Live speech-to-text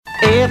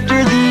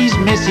After these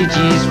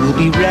messages, we'll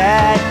be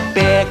right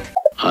back.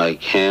 I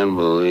can't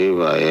believe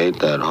I ate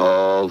that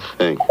whole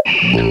thing.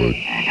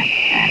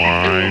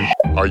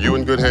 Are you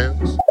in good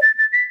hands?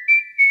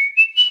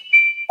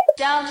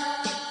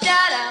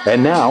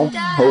 And now,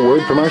 a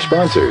word from our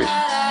sponsors.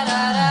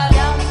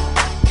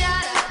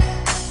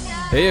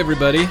 Hey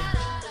everybody,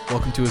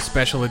 welcome to a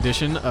special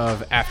edition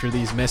of After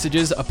These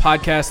Messages, a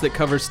podcast that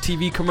covers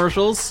TV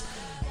commercials,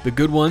 the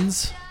good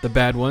ones, the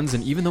bad ones,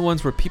 and even the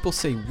ones where people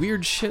say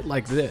weird shit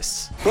like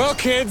this. Well,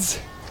 kids,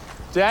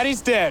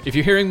 Daddy's dead. If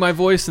you're hearing my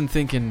voice and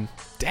thinking,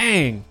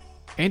 dang,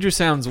 Andrew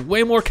sounds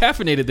way more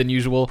caffeinated than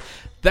usual,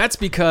 that's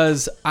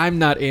because I'm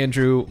not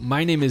Andrew.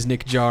 My name is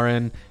Nick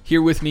Jarin.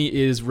 Here with me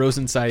is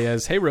Rosen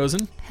Saez. Hey,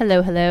 Rosen.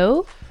 Hello,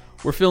 hello.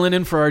 We're filling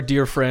in for our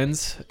dear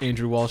friends,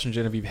 Andrew Walsh and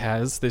Genevieve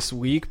Has, this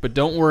week, but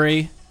don't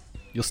worry,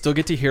 you'll still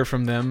get to hear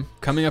from them.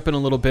 Coming up in a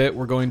little bit,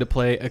 we're going to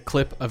play a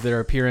clip of their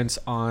appearance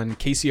on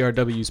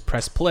KCRW's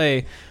Press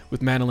Play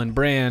with Madeline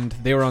Brand.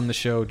 They were on the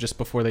show just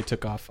before they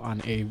took off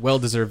on a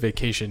well-deserved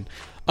vacation.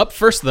 Up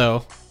first,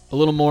 though, a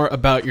little more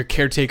about your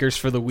caretakers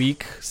for the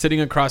week. Sitting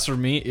across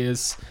from me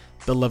is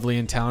the lovely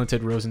and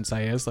talented Rosen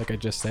Saez, like I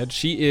just said.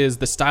 She is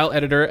the style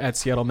editor at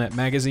Seattle Met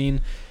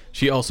Magazine.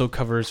 She also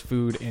covers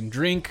food and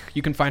drink.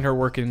 You can find her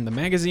work in the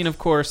magazine, of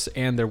course,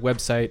 and their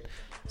website,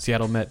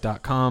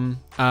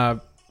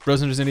 seattlemet.com.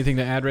 Rosen, is anything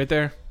to add right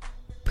there?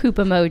 Poop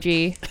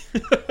emoji.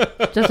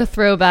 Just a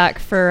throwback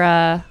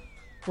for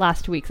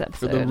last week's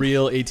episode. For the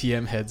real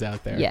ATM heads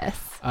out there. Yes.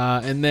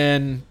 And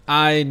then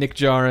I, Nick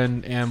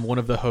Jarin, am one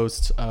of the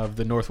hosts of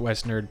the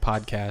Northwest Nerd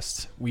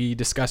podcast. We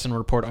discuss and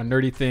report on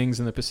nerdy things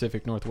in the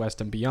Pacific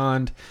Northwest and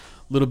beyond.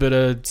 A little bit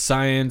of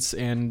science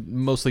and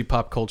mostly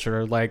pop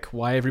culture, like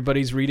why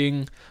everybody's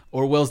reading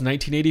Orwell's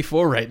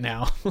 1984 right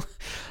now.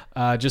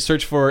 Just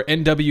search for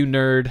NW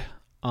Nerd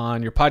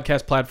on your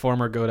podcast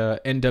platform or go to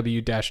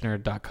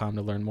nw-nerd.com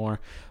to learn more.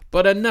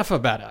 But enough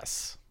about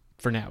us,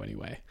 for now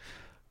anyway.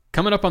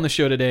 Coming up on the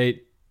show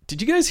today,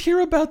 did you guys hear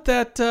about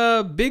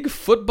that big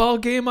football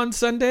game on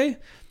Sunday?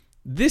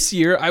 This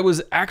year, I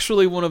was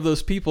actually one of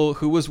those people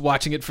who was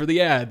watching it for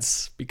the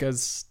ads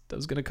because I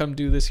was going to come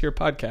do this here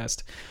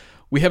podcast.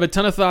 We have a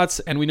ton of thoughts,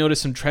 and we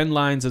noticed some trend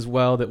lines as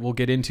well that we'll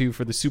get into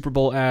for the Super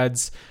Bowl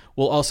ads.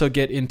 We'll also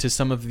get into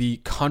some of the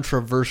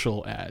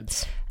controversial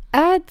ads.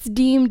 Ads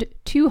deemed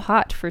too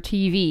hot for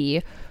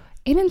TV,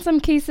 and in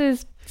some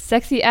cases,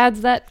 sexy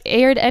ads that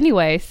aired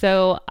anyway,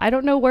 so I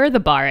don't know where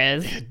the bar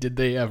is. Did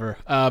they ever?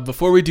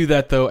 Before we do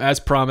that, though, as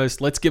promised,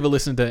 let's give a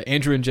listen to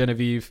Andrew and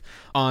Genevieve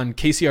on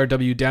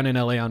KCRW down in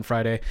LA on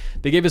Friday.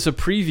 They gave us a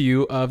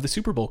preview of the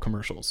Super Bowl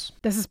commercials.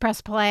 This is Press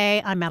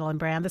Play. I'm Madeline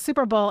Brand. The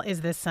Super Bowl is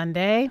this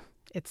Sunday.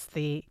 It's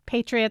the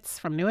Patriots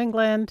from New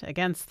England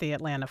against the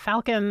Atlanta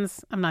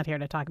Falcons. I'm not here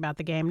to talk about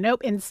the game.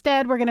 Nope.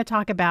 Instead, we're going to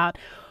talk about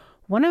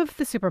one of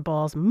the Super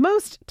Bowl's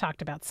most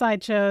talked about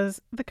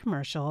sideshows, the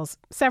commercials.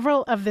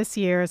 Several of this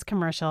year's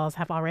commercials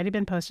have already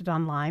been posted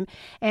online.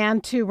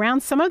 And to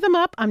round some of them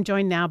up, I'm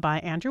joined now by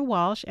Andrew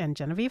Walsh and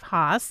Genevieve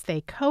Haas.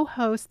 They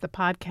co-host the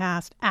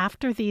podcast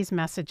After These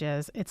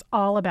Messages. It's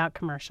all about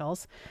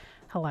commercials.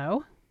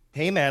 Hello.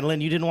 Hey,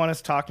 Madeline, you didn't want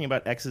us talking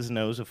about X's and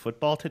O's of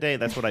football today?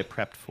 That's what I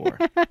prepped for.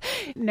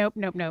 Nope.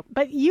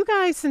 But you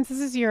guys, since this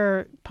is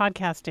your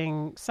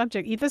podcasting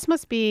subject, this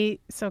must be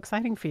so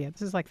exciting for you.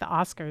 This is like the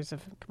Oscars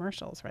of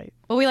commercials, right?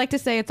 Well, we like to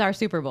say it's our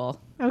Super Bowl.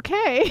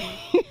 Okay.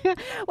 Well,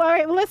 all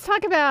right. Well, let's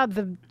talk about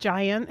the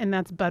giant, and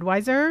that's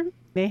Budweiser.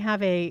 They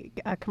have a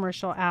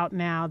commercial out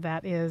now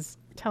that is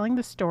telling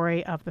the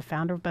story of the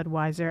founder of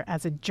Budweiser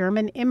as a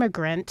German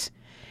immigrant.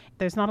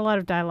 There's not a lot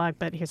of dialogue,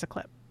 but here's a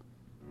clip.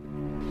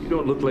 You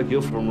don't look like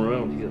you're from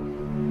around here.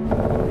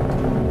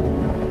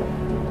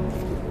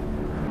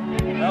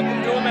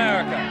 Welcome to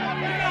America.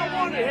 We don't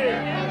want it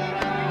here.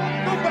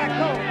 Go back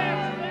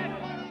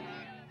home.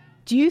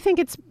 Do you think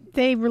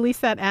they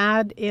released that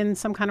ad in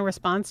some kind of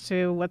response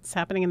to what's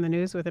happening in the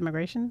news with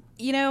immigration?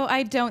 You know,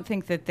 I don't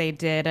think that they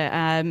did.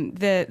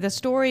 The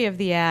story of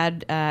the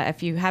ad,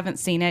 if you haven't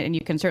seen it, and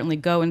you can certainly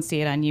go and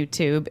see it on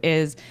YouTube,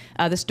 is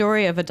the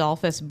story of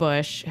Adolphus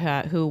Busch,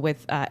 who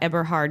with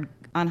Eberhard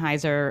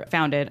Anheuser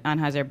founded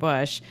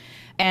Anheuser-Busch.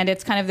 And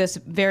it's kind of this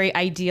very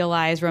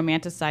idealized,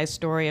 romanticized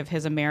story of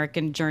his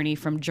American journey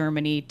from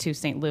Germany to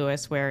St.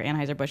 Louis, where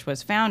Anheuser-Busch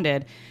was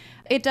founded.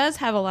 It does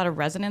have a lot of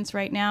resonance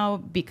right now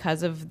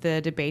because of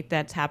the debate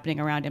that's happening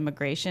around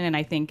immigration. And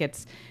I think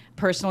it's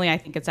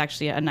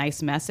actually a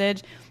nice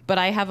message. But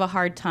I have a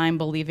hard time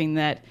believing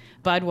that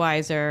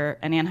Budweiser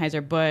and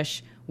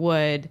Anheuser-Busch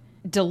would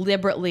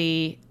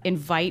deliberately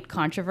invite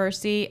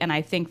controversy. And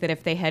I think that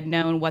if they had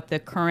known what the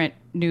current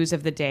news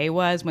of the day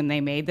was when they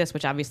made this,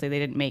 which obviously they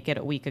didn't make it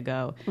a week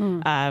ago,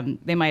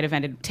 they might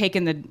have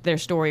taken their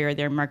story or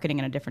their marketing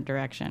in a different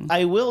direction.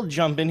 I will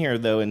jump in here,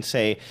 though, and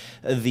say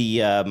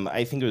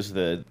I think it was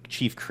the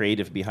chief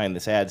creative behind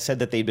this ad, said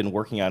that they'd been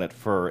working on it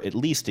for at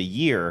least a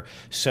year.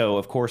 So,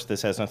 of course,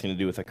 this has nothing to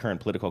do with the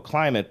current political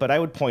climate. But I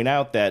would point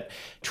out that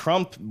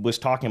Trump was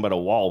talking about a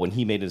wall when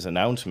he made his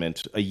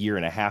announcement a year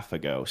and a half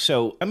ago.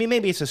 So, I mean,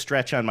 maybe it's a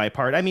stretch on my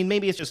part. I mean,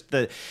 maybe it's just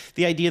the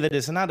idea that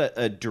it's not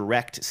a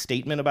direct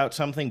statement about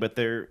something, but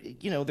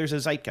there's a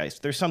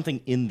zeitgeist. There's something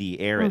in the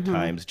air at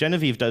times.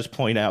 Genevieve does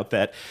point out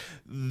that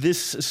this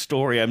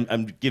story,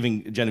 I'm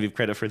giving Genevieve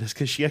credit for this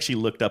because she actually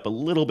looked up a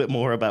little bit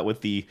more about what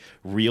the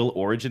real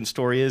origin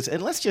story is.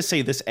 And let's just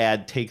say this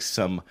ad takes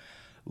some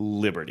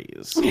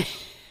liberties.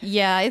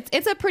 Yeah,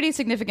 it's a pretty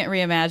significant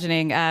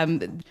reimagining.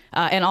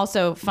 And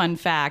also, fun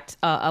fact,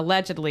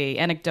 allegedly,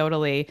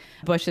 anecdotally,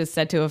 Bush is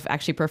said to have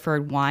actually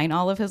preferred wine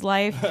all of his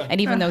life. And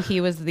even though he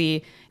was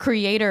the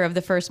creator of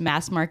the first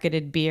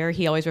mass-marketed beer,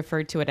 he always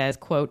referred to it as,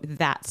 quote,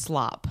 that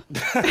slop.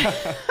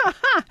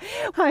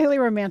 Highly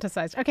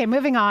romanticized. Okay,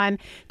 moving on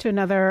to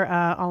another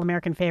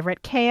All-American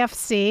favorite.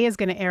 KFC is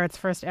going to air its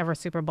first ever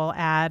Super Bowl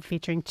ad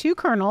featuring two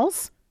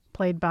colonels,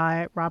 played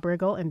by Rob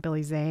Riggle and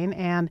Billy Zane.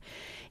 And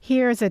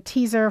here's a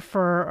teaser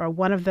for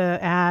one of the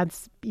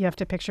ads. You have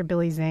to picture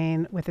Billy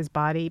Zane with his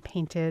body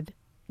painted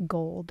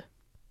gold.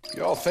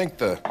 Y'all think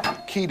the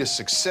key to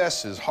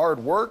success is hard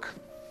work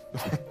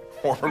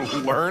or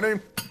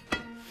learning?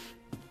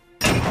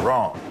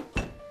 Wrong.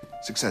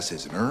 Success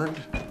isn't earned,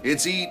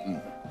 it's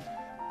eaten.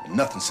 And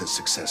nothing says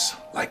success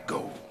like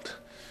gold.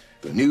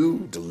 The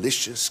new,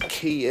 delicious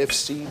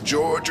KFC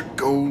Georgia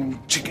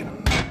Gold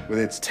Chicken with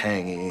its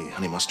tangy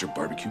honey mustard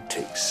barbecue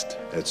taste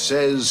that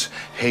says,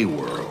 hey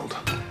world,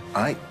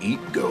 I eat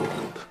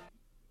gold.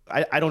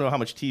 I don't know how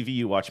much TV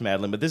you watch,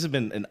 Madeline, but this has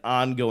been an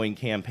ongoing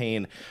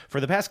campaign for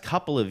the past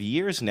couple of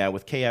years now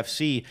with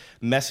KFC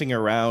messing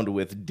around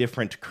with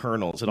different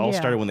colonels. It all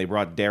started when they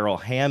brought Darrell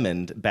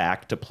Hammond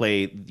back to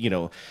play,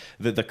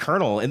 the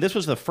colonel. And this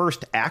was the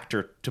first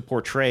actor to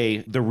portray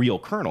the real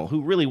colonel,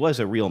 who really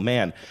was a real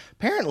man.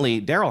 Apparently,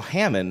 Darrell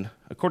Hammond,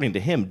 according to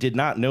him, did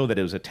not know that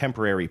it was a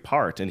temporary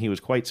part, and he was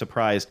quite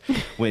surprised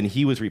when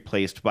he was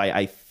replaced by,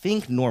 I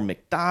think, Norm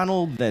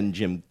Macdonald, then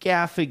Jim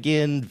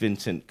Gaffigan,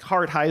 Vincent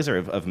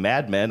Kartheiser of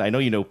Mad Men. I know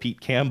you know Pete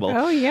Campbell.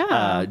 Oh,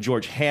 yeah.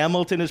 George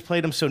Hamilton has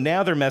played him. So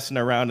now they're messing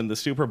around in the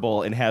Super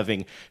Bowl and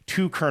having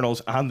two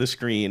colonels on the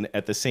screen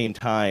at the same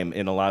time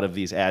in a lot of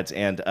these ads,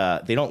 and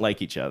they don't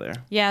like each other.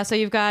 Yeah, so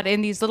you've got, in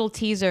these little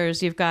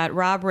teasers, you've got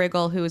Rob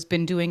Riggle, who has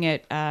been doing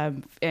it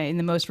in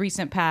the most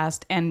recent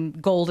past, and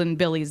Golden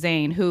Billy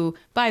Zane, who,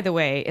 by the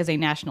way, is a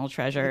national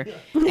treasure.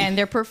 And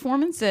their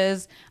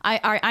performances,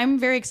 I'm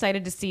very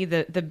excited to see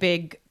the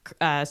big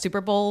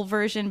Super Bowl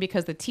version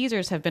because the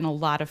teasers have been a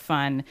lot of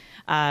fun.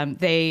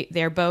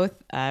 They're both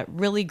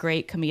really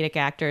great comedic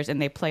actors,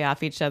 and they play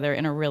off each other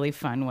in a really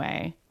fun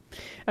way.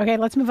 Okay,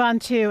 let's move on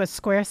to a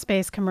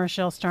Squarespace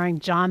commercial starring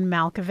John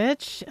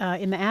Malkovich.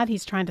 In the ad,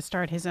 he's trying to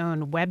start his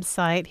own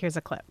website. Here's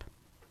a clip.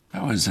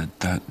 How is it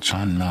that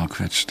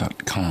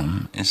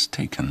JohnMalkovich.com is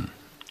taken?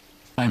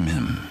 I'm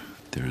him.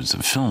 There's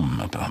a film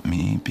about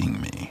me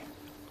being me.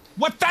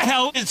 What the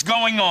hell is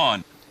going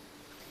on?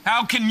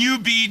 How can you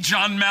be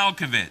John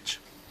Malkovich?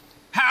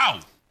 How?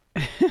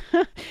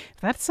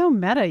 That's so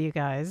meta, you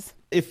guys.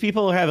 If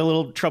people have a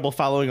little trouble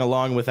following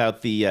along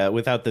without the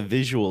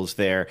visuals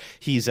there,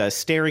 he's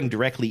staring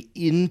directly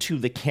into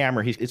the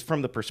camera. It's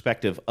from the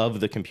perspective of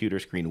the computer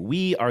screen.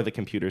 We are the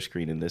computer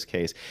screen in this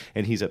case,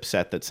 and he's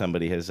upset that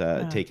somebody has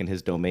taken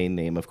his domain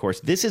name, of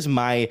course. This is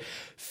my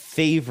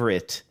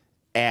favorite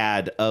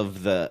ad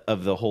of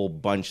the whole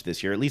bunch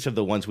this year, at least of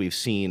the ones we've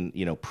seen,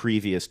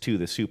 previous to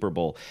the Super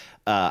Bowl.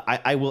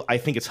 I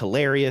think it's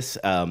hilarious.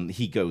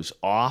 He goes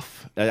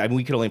off.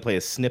 We could only play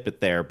a snippet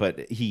there,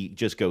 but he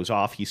just goes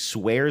off. He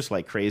swears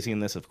like crazy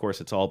in this. Of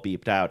course, it's all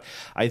beeped out.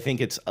 I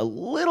think it's a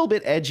little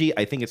bit edgy.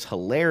 I think it's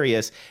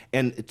hilarious.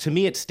 And to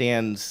me, it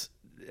stands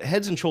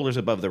heads and shoulders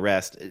above the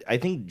rest. I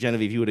think,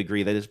 Genevieve, you would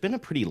agree that it's been a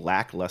pretty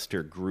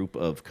lackluster group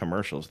of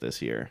commercials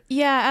this year.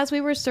 Yeah, as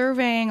we were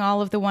surveying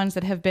all of the ones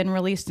that have been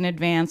released in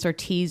advance or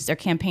teased, or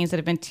campaigns that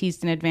have been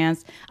teased in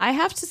advance, I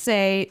have to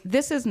say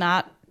this is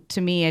not,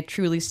 to me, a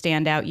truly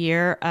standout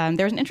year.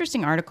 There's an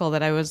interesting article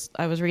that I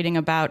was reading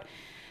about.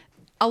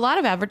 A lot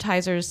of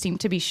advertisers seem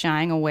to be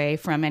shying away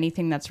from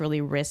anything that's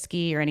really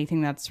risky or anything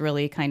that's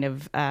really kind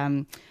of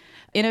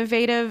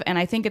innovative, and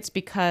I think it's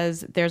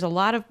because there's a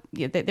lot of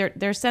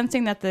they're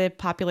sensing that the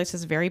populace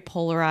is very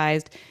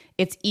polarized.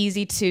 It's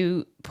easy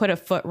to put a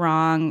foot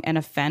wrong and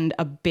offend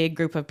a big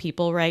group of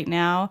people right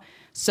now.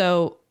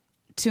 So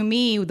to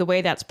me, the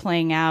way that's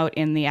playing out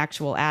in the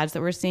actual ads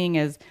that we're seeing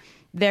is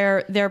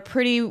they're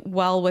pretty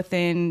well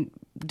within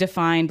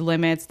defined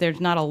limits.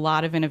 There's not a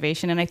lot of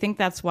innovation, and I think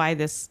that's why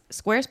this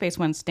Squarespace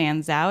one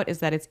stands out, is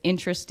that it's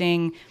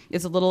interesting,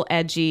 it's a little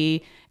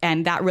edgy,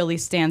 and that really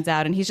stands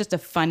out, and he's just a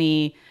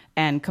funny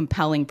and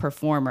compelling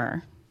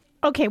performer.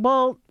 Okay,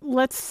 well,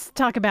 let's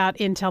talk about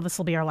Intel. This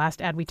will be our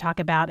last ad we talk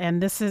about.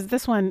 And this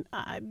one,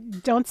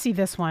 don't see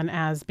this one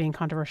as being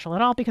controversial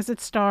at all because it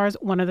stars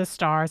one of the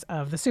stars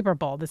of the Super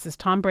Bowl. This is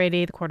Tom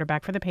Brady, the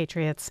quarterback for the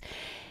Patriots.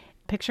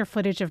 Picture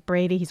footage of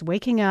Brady. He's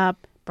waking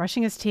up,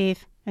 brushing his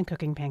teeth, and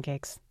cooking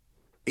pancakes.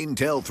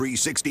 Intel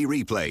 360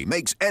 Replay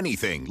makes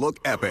anything look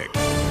epic.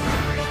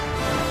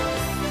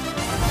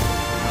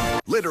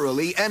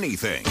 Literally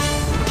anything.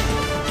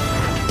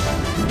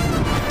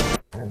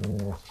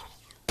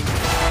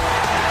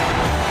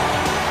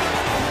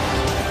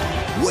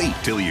 Wait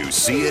till you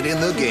see it in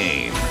the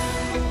game.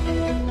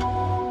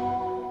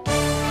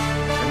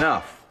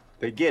 enough.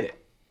 They get it.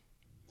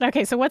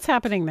 Okay, so what's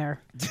happening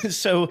there?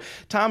 So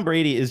Tom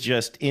Brady is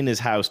just in his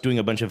house doing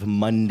a bunch of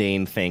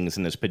mundane things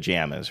in his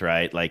pajamas,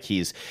 right? Like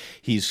he's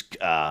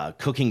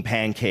cooking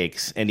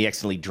pancakes and he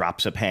accidentally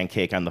drops a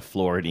pancake on the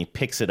floor and he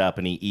picks it up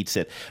and he eats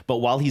it. But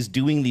while he's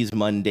doing these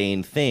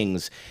mundane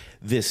things,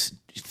 this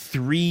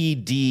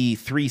 3D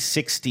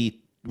 360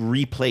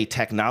 replay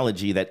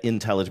technology that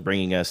Intel is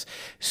bringing us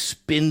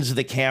spins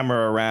the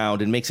camera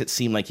around and makes it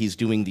seem like he's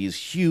doing these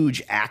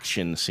huge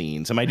action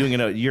scenes. Am I doing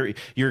it?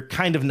 You're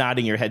kind of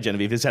nodding your head,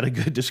 Genevieve. Is that a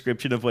good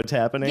description of what's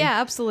happening?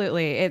 Yeah,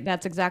 absolutely.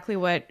 That's exactly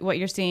what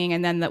you're seeing.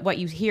 And then what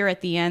you hear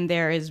at the end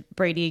there is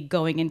Brady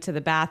going into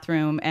the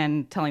bathroom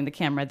and telling the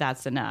camera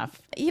that's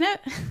enough. You know,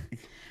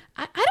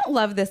 I don't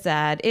love this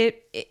ad.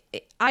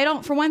 I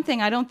don't. For one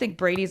thing, I don't think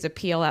Brady's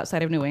appeal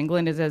outside of New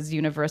England is as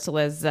universal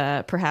as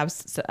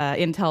perhaps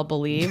Intel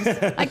believes.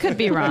 I could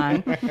be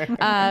wrong.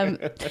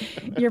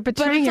 You're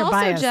betraying your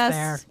bias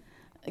there.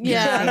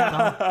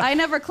 Yeah, I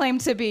never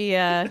claimed to be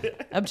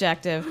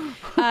objective,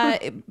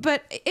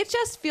 but it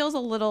just feels a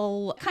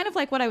little kind of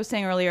like what I was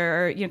saying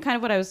earlier, or kind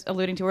of what I was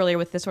alluding to earlier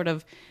with this sort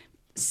of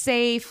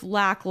safe,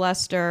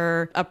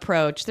 lackluster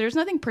approach. There's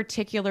nothing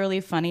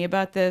particularly funny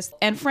about this.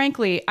 And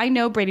frankly, I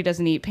know Brady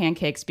doesn't eat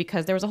pancakes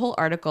because there was a whole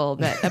article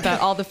about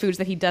all the foods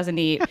that he doesn't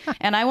eat.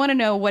 And I want to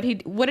know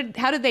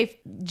how did they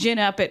gin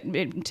up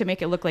it to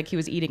make it look like he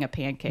was eating a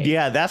pancake?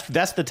 Yeah,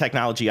 that's the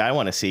technology I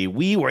want to see.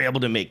 We were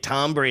able to make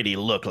Tom Brady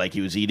look like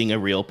he was eating a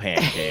real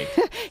pancake.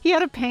 He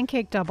had a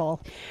pancake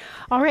double.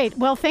 All right.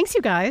 Well, thanks,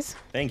 you guys.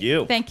 Thank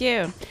you. Thank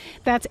you.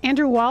 That's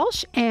Andrew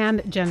Walsh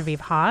and Genevieve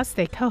Haas.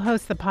 They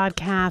co-host the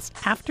podcast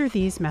after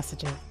these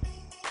messages.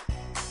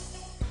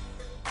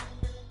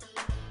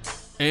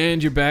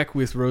 And you're back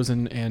with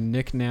Rosen and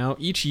Nick now.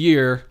 Each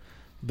year,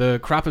 the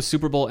crop of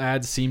Super Bowl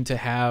ads seem to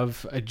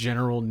have a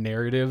general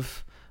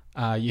narrative.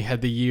 You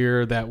had the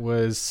year that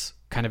was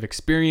kind of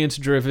experience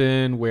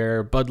driven,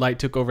 where Bud Light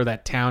took over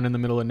that town in the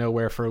middle of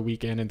nowhere for a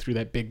weekend and threw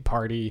that big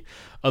party.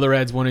 Other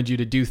ads wanted you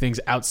to do things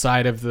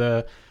outside of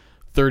the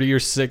 30 or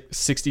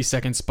 60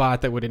 second spot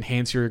that would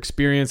enhance your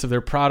experience of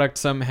their product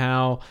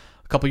somehow.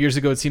 A couple years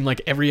ago, it seemed like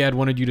every ad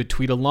wanted you to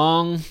tweet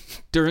along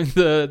during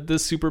the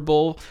Super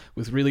Bowl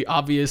with really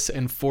obvious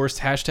and forced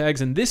hashtags.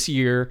 And this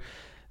year,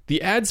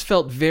 the ads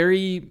felt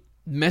very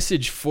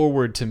message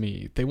forward to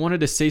me. They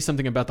wanted to say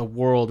something about the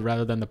world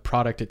rather than the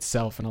product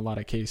itself in a lot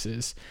of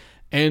cases.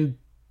 And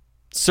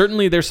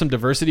certainly there's some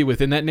diversity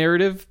within that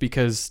narrative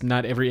because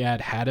not every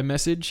ad had a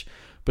message,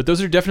 but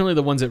those are definitely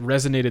the ones that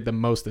resonated the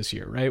most this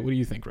year, right? What do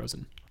you think,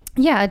 Rosen?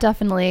 Yeah,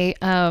 definitely.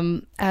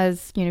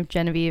 As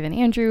Genevieve and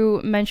Andrew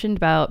mentioned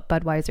about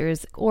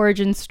Budweiser's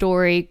origin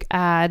story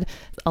ad,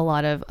 a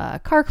lot of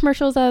car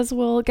commercials, as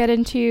we'll get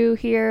into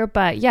here.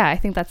 But yeah, I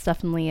think that's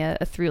definitely a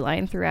through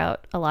line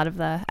throughout a lot of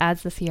the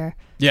ads this year.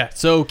 Yeah,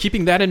 so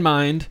keeping that in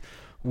mind,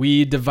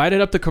 we divided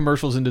up the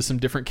commercials into some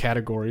different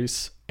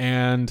categories.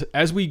 And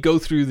as we go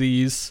through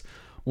these,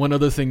 one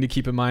other thing to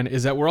keep in mind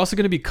is that we're also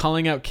going to be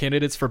calling out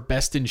candidates for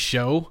Best in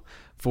Show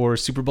for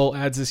Super Bowl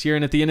ads this year.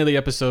 And at the end of the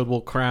episode,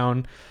 we'll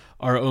crown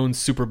our own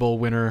Super Bowl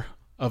winner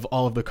of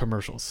all of the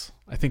commercials.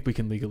 I think we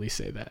can legally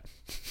say that.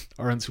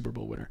 Our own Super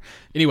Bowl winner.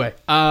 Anyway,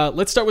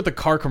 let's start with the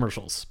car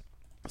commercials.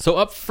 So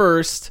up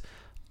first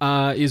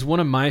is one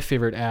of my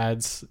favorite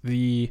ads,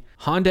 the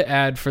Honda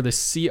ad for the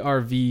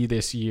CR-V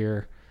this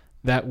year.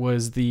 That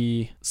was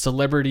the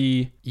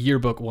celebrity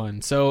yearbook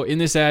one. So in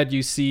this ad,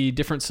 you see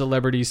different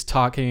celebrities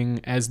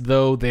talking as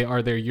though they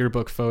are their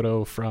yearbook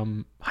photo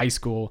from high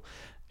school.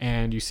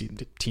 And you see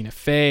Tina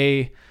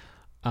Fey.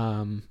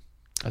 I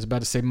was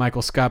about to say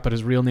Michael Scott, but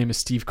his real name is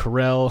Steve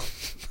Carell.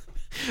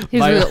 His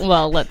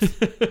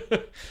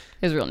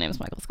real name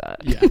is Michael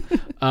Scott. Yeah.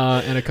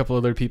 And a couple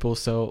other people.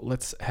 So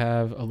let's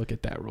have a look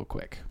at that real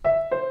quick.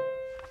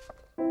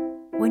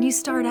 When you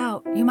start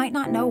out, you might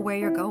not know where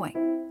you're going,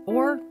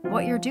 or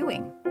what you're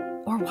doing,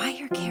 or why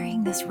you're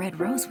carrying this red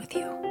rose with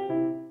you.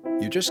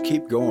 You just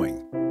keep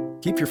going.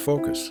 Keep your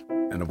focus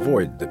and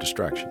avoid the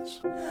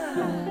distractions.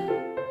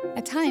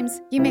 At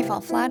times, you may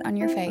fall flat on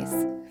your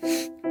face.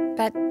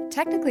 But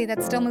technically,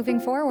 that's still moving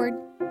forward.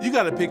 You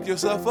gotta pick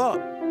yourself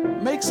up,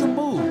 make some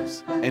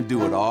moves, and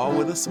do it all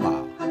with a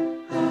smile.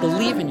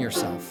 Believe in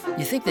yourself.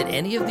 You think that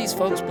any of these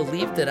folks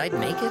believed that I'd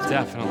make it?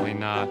 Definitely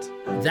not.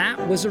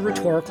 That was a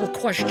rhetorical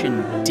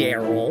question,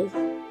 Daryl.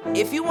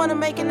 If you want to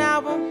make an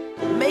album,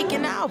 make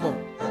an album.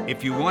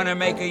 If you want to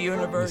make a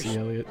universe, Missy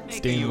Elliott, make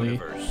Stan a Lee.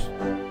 universe.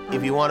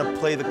 If you want to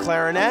play the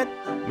clarinet,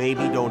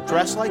 maybe don't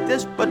dress like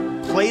this, but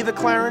play the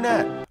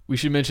clarinet. We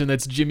should mention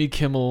that's Jimmy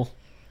Kimmel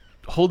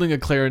holding a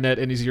clarinet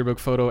in his yearbook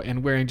photo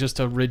and wearing just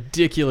a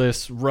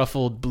ridiculous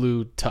ruffled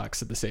blue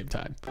tux at the same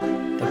time.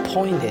 The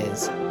point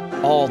is,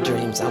 all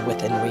dreams are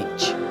within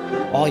reach.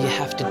 All you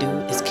have to do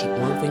is keep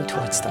moving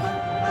towards them.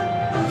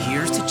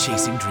 Here's to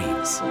chasing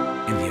dreams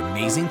in the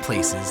amazing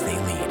places they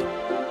lead.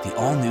 The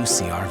all-new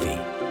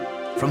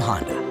CR-V from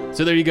Honda.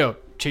 So there you go.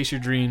 Chase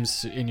your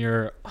dreams in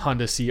your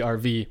Honda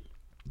CR-V.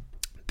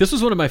 This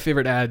was one of my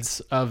favorite ads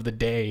of the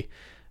day.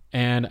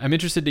 And I'm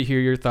interested to hear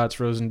your thoughts,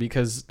 Rosen,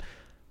 because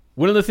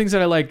one of the things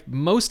that I like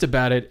most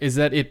about it is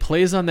that it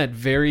plays on that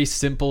very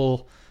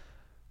simple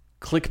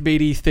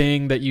clickbaity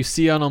thing that you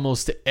see on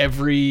almost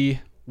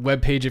every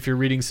webpage if you're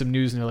reading some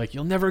news and you're like,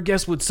 you'll never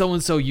guess what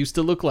so-and-so used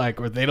to look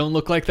like, or they don't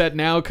look like that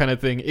now kind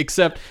of thing,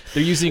 except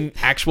they're using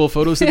actual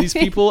photos of these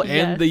people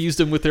Yes. and they used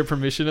them with their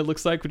permission, it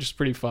looks like, which is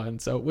pretty fun.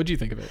 So what do you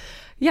think of it?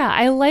 Yeah,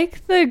 I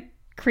like the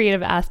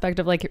creative aspect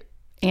of like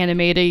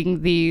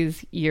animating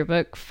these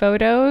yearbook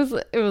photos.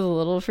 It was a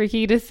little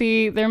freaky to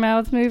see their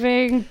mouths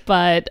moving,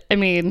 but I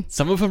mean,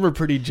 some of them are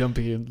pretty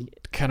jumpy and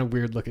kind of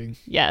weird looking.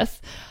 Yes.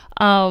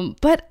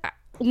 But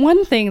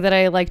one thing that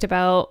I liked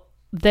about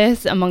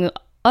this, among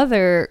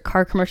other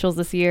car commercials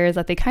this year, is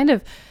that they kind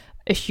of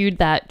eschewed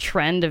that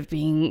trend of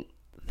being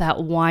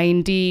that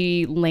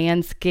windy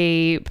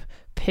landscape,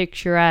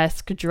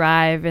 picturesque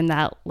drive in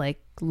that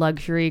like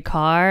luxury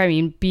car. I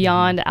mean,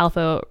 beyond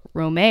Alfa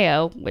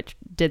Romeo, which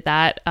did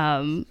that,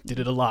 did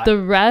it a lot. The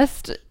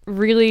rest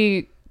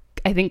really,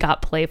 I think,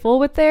 got playful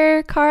with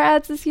their car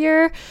ads this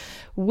year,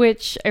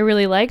 which I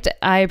really liked.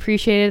 I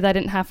appreciated that I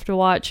didn't have to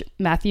watch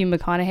Matthew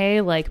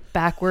McConaughey like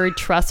backward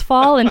trust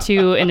fall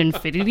into an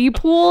infinity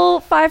pool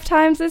 5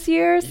 times this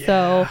year. Yeah.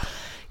 So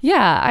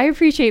yeah, I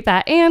appreciate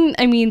that. And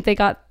I mean, they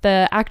got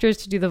the actors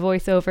to do the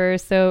voiceover,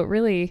 so it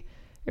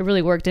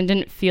really worked and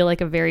didn't feel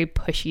like a very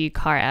pushy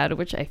car ad,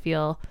 which I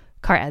feel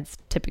car ads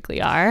typically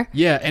are.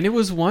 Yeah, and it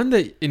was one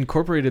that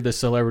incorporated the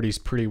celebrities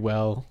pretty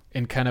well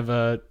in kind of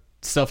a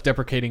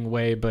self-deprecating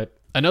way. But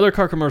another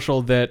car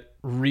commercial that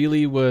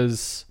really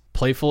was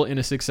playful in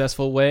a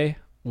successful way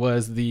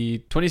was the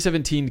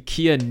 2017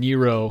 Kia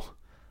Niro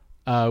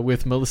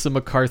with Melissa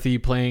McCarthy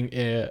playing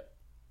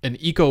an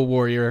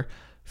eco-warrior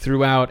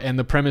throughout, and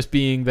the premise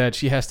being that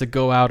she has to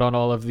go out on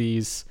all of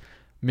these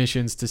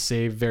missions to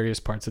save various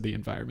parts of the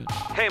environment.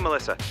 Hey,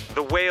 Melissa,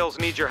 the whales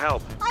need your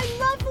help. I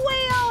love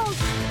whales!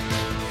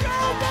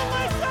 Go,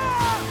 Melissa!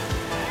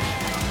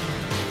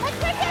 Let's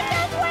go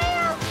get those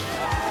whales!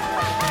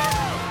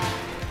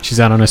 She's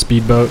out on a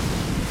speedboat.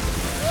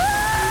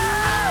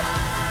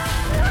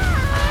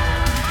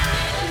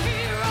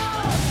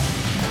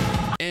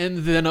 And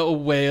then a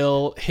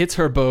whale hits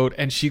her boat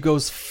and she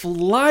goes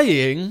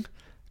flying,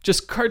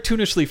 just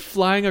cartoonishly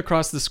flying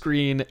across the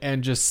screen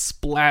and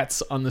just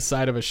splats on the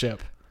side of a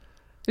ship.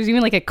 There's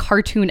even like a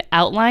cartoon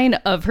outline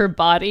of her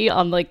body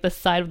on like the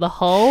side of the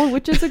hull,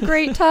 which is a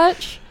great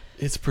touch.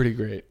 It's pretty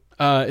great.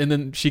 And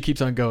then she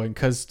keeps on going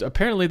because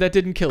apparently that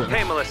didn't kill her.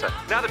 Hey, Melissa,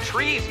 now the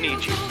trees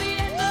need you.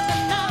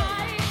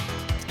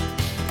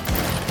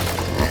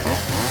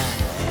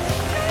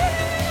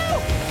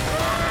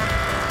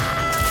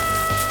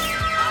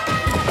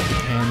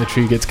 And the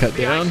tree gets cut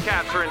down. The ice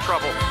caps are in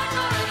trouble.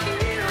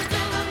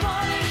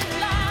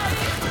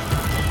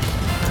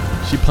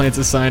 She plants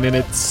a sign and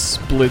it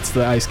splits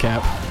the ice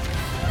cap.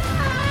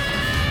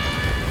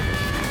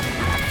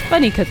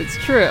 Funny because it's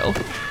true.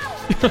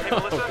 Hey,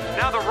 Melissa,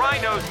 now the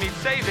rhinos need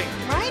saving.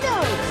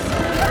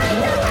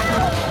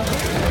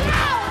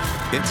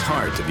 It's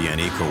hard to be an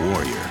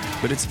eco-warrior,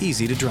 but it's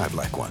easy to drive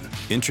like one.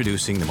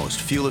 Introducing the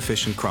most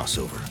fuel-efficient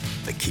crossover,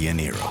 the Kia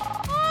Niro.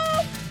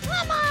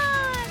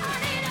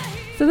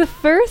 So the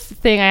first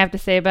thing I have to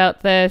say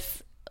about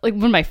this, like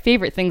one of my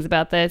favorite things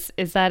about this,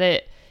 is that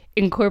it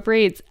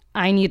incorporates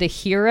I need a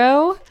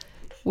hero,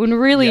 when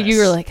really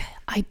you're like,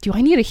 do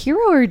I need a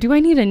hero or do I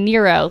need a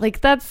Nero?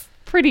 Like that's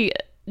pretty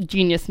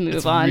genius move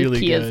it's on really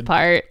Kia's good.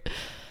 part.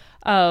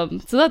 So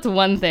that's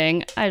one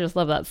thing. I just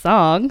love that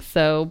song,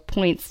 so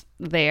points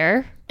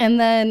there. And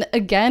then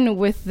again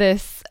with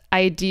this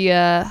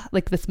idea,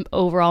 like this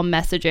overall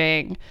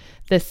messaging,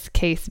 this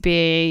case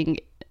being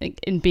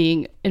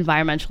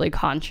environmentally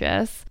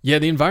conscious. Yeah,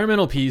 the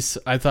environmental piece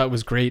I thought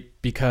was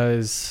great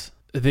because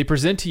they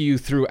present to you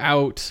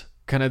throughout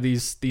kind of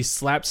these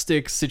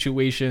slapstick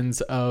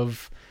situations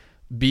of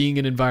being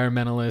an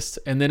environmentalist,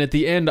 and then at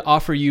the end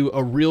offer you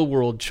a real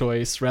world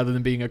choice rather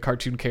than being a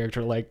cartoon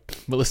character like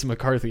Melissa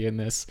McCarthy in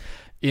this,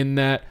 in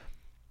that,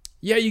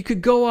 yeah, you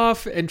could go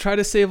off and try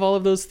to save all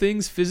of those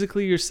things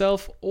physically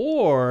yourself,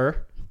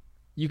 or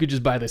you could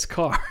just buy this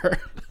car,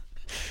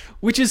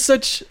 which is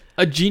such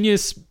a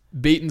genius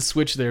bait and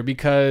switch there,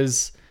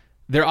 because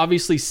they're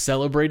obviously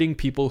celebrating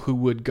people who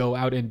would go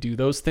out and do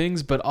those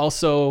things, but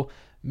also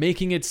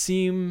making it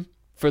seem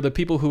for the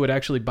people who would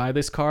actually buy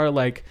this car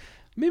like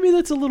maybe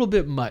that's a little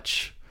bit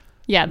much.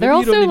 Yeah, they're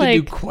maybe also you don't need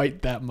like to do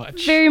quite that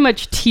much. Very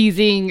much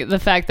teasing the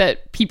fact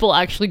that people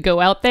actually go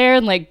out there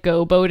and like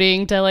go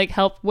boating to like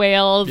help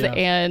whales, Yeah.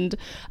 and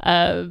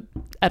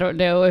I don't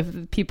know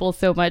if people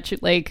so much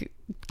like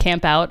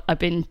camp out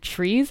up in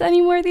trees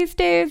anymore these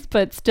days,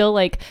 but still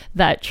like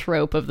that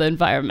trope of the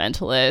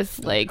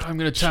environmentalist, like I'm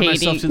gonna tie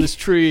myself to this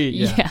tree.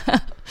 Yeah.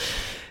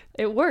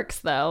 It works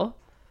though.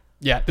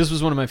 Yeah, this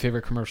was one of my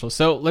favorite commercials.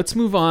 So let's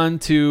move on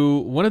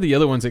to one of the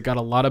other ones that got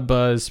a lot of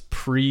buzz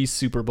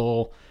pre-Super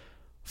Bowl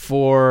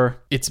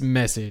for its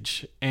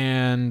message.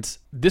 And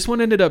this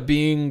one ended up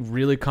being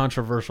really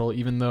controversial,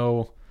 even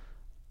though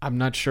I'm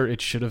not sure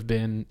it should have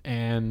been.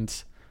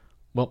 And,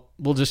 well,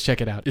 we'll just check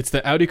it out. It's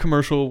the Audi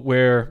commercial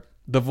where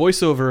The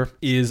voiceover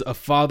is a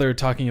father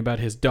talking about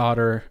his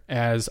daughter,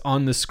 as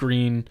on the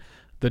screen,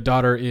 the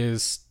daughter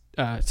is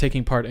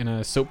taking part in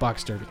a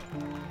soapbox derby.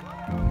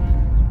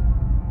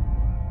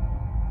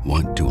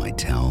 What do I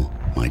tell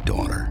my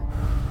daughter?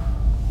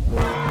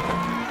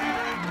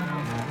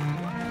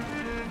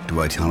 Do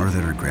I tell her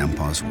that her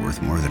grandpa's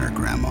worth more than her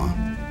grandma?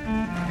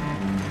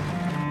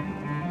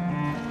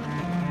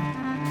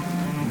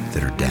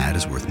 That her dad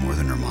is worth more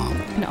than her mom?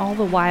 And all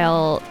the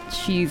while,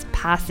 she's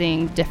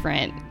passing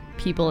different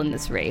people in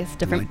this race,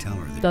 different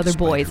the other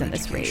boys in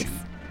this race.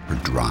 Her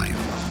drive,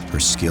 her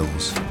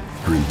skills,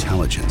 her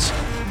intelligence.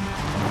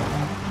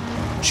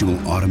 She will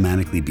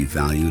automatically be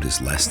valued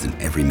as less than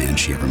every man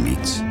she ever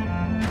meets.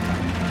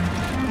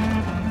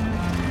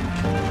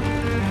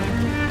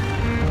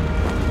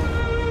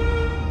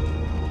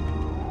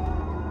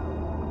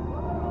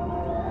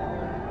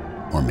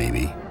 Or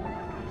maybe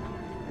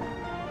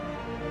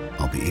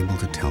I'll be able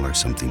to tell her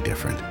something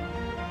different.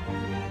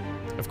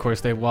 Of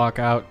course, they walk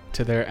out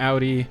to their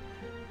Audi,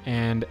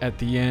 and at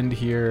the end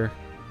here,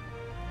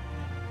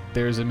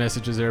 there's a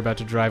message as they're about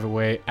to drive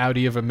away.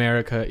 Audi of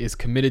America is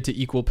committed to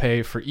equal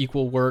pay for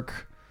equal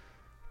work.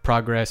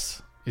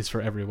 Progress is for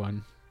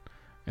everyone.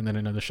 And then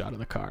another shot of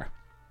the car.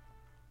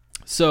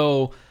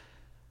 So,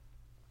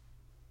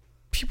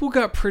 people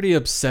got pretty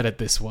upset at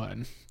this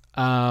one.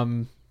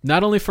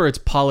 Not only for its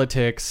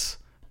politics,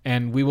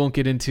 and we won't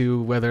get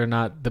into whether or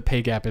not the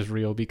pay gap is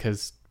real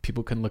because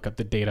people can look up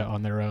the data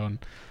on their own,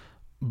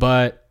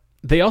 but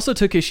they also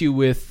took issue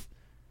with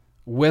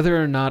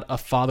whether or not a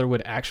father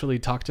would actually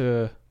talk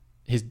to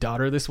his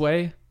daughter this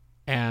way,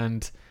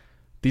 and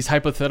these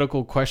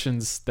hypothetical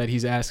questions that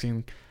he's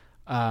asking.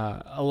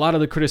 A lot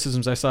of the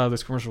criticisms I saw of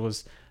this commercial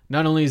was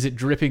not only is it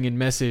dripping in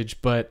message,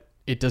 but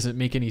it doesn't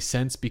make any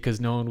sense because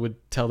no one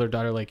would tell their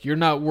daughter, like, you're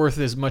not worth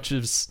as much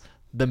as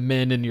the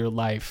men in your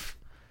life,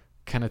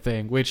 kind of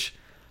thing. Which,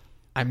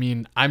 I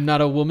mean, I'm not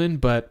a woman,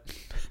 but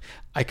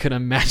I could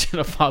imagine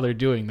a father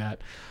doing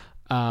that.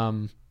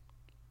 And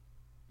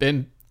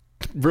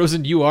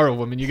Rosen, you are a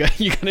woman. You got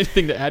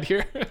anything to add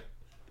here?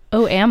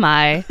 Oh, am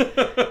I?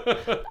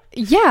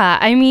 Yeah,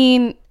 I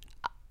mean,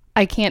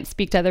 I can't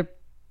speak to other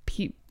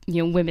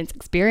women's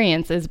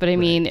experiences, but I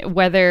mean,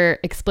 whether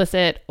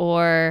explicit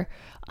or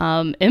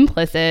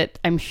implicit,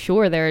 I'm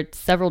sure there are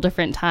several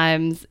different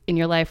times in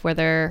your life,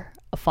 whether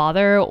a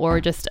father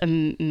or just a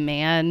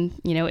man,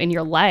 in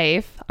your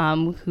life,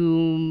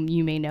 whom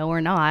you may know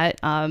or not,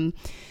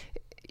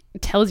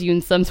 tells you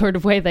in some sort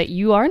of way that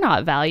you are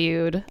not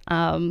valued,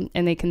 and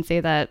they can say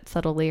that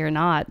subtly or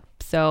not.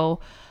 So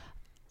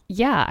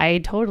yeah, I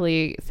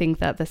totally think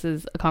that this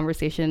is a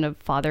conversation a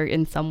father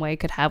in some way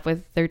could have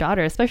with their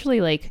daughter,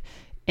 especially like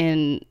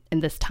in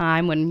this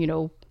time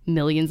when,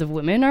 millions of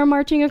women are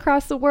marching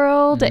across the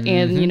world,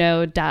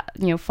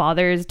 and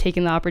fathers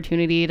taking the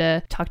opportunity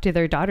to talk to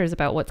their daughters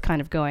about what's kind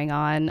of going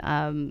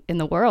on in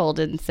the world.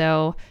 And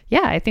so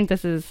yeah, I think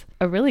this is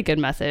a really good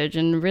message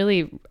and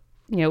really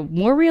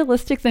more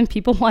realistic than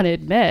people want to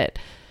admit.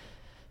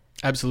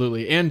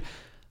 Absolutely. And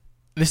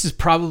this is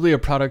probably a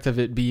product of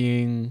it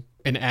being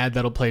an ad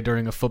that'll play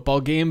during a football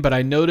game, but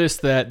I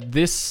noticed that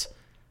this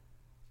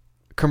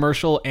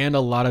commercial and a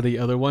lot of the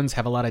other ones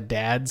have a lot of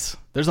dads.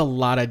 There's a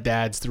lot of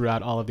dads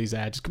throughout all of these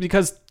ads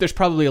because there's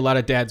probably a lot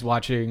of dads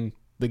watching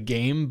the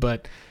game,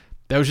 but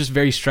that was just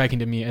very striking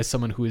to me as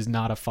someone who is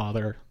not a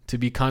father, to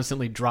be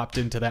constantly dropped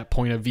into that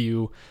point of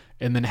view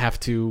and then have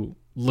to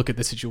look at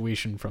the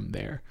situation from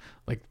there.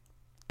 Like,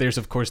 there's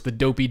of course the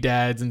dopey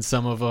dads in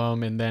some of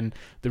them, and then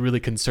the really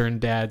concerned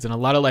dads, and a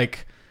lot of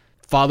like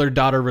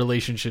father-daughter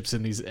relationships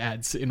in these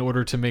ads in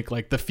order to make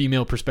like the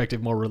female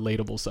perspective more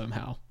relatable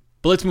somehow.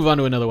 But let's move on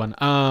to another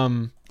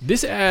one.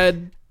 This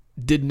ad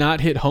did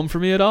not hit home for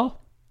me at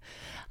all.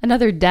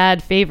 Another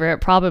dad favorite,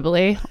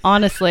 probably.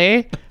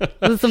 Honestly,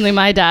 this is something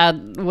my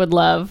dad would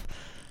love.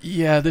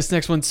 Yeah, this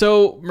next one.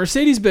 So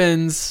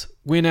Mercedes-Benz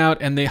went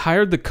out and they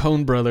hired the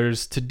Coen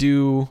brothers to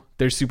do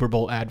their Super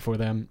Bowl ad for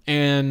them.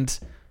 And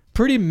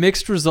pretty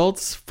mixed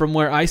results from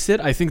where I sit.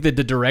 I think that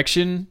the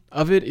direction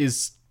of it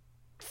is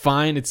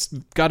fine. It's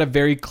got a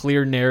very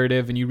clear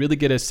narrative and you really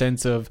get a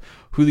sense of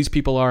who these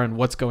people are and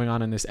what's going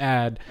on in this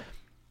ad.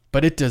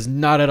 But it does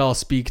not at all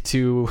speak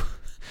to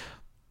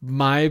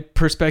my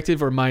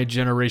perspective or my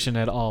generation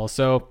at all.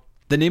 So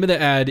the name of the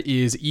ad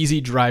is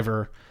Easy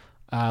Driver.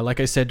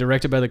 Like I said,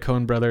 directed by the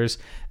Coen brothers.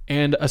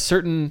 And a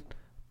certain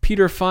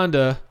Peter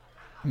Fonda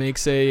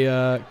makes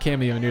a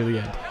cameo near the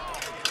end.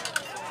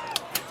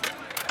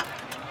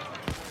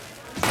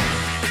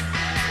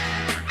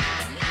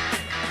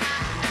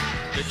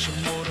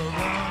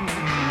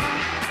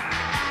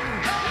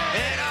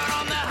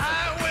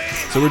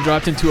 So we're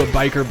dropped into a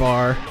biker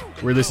bar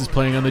where this is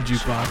playing on the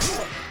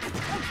jukebox.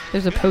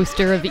 There's a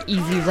poster of the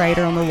Easy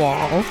Rider on the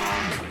wall.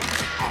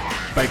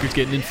 Bikers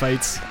getting in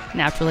fights.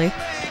 Naturally.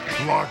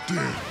 Locked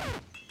in.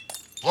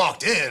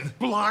 Locked in?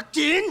 Blocked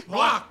in?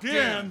 Locked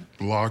in.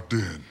 Locked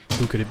in.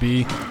 Who could it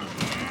be?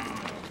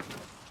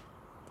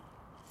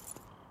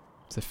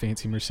 It's a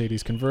fancy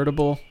Mercedes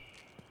convertible.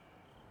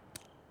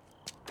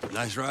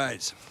 Nice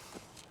rides.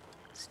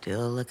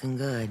 Still looking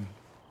good.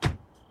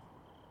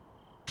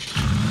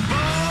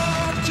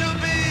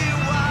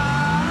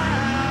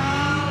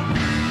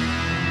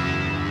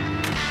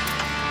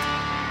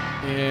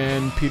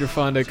 and Peter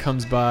Fonda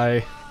comes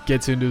by,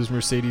 gets into his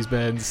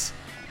Mercedes-Benz,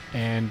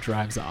 and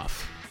drives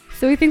off.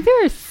 So I think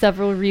there are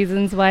several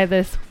reasons why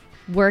this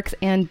works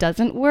and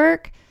doesn't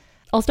work.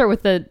 I'll start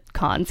with the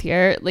cons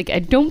here. Like, I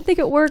don't think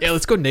it works. Yeah,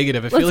 let's go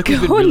negative. I feel like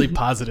we've been really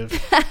positive.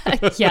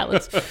 Yeah,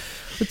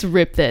 let's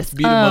rip this.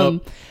 Beat 'em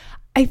up.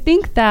 I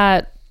think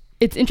that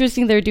it's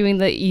interesting they're doing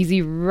the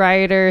Easy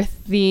Rider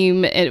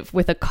theme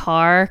with a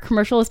car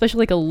commercial, especially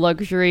like a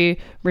luxury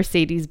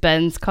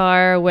Mercedes-Benz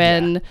car,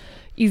 when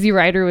Easy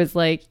Rider was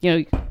like,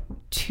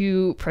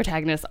 two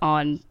protagonists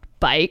on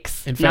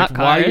bikes. In fact, not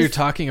cars. while you're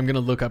talking, I'm going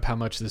to look up how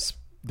much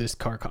this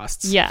car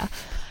costs. Yeah.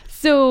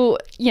 So,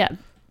 yeah.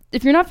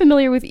 If you're not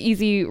familiar with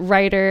Easy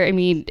Rider, I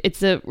mean,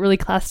 it's a really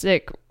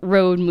classic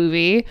road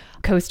movie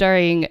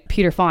co-starring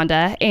Peter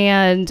Fonda,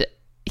 and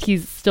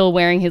he's still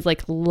wearing his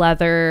like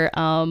leather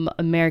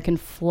American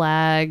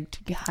flagged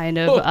kind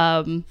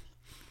of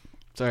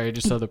sorry, I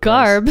just saw the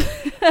garb.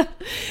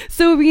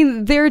 So I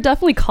mean, there are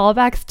definitely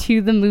callbacks to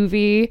the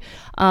movie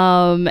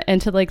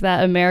and to like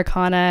that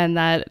Americana and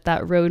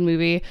that road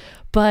movie,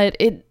 but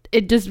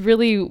it just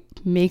really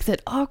makes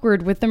it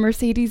awkward with the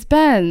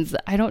Mercedes-Benz.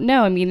 I don't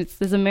know. I mean, it's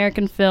this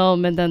American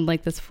film and then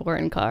like this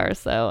foreign car.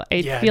 So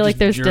I feel like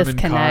there's German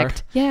disconnect.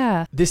 car.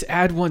 Yeah. This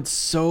ad wants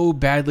so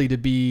badly to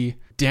be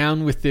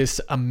down with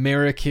this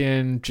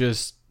American,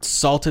 just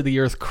salt of the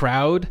earth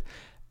crowd.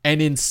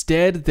 And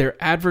instead they're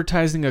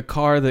advertising a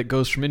car that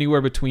goes from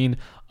anywhere between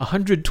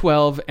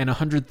 $112,000 and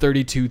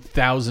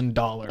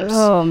 $132,000.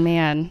 Oh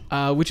man.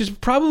 Which is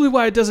probably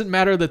why it doesn't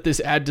matter that this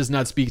ad does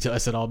not speak to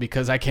us at all,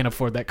 because I can't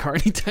afford that car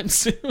anytime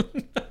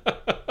soon.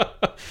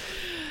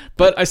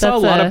 But I saw a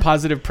lot of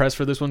positive press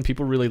for this one.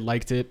 People really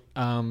liked it.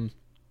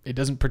 It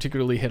doesn't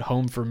particularly hit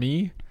home for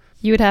me.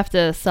 You would have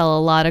to sell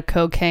a lot of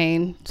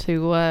cocaine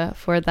to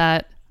for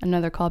that.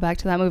 Another callback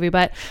to that movie,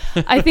 but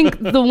I think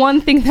the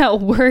one thing that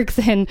works,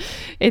 and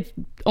it's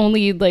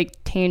only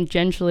like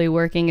tangentially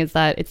working, is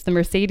that it's the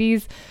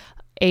Mercedes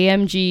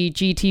AMG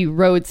GT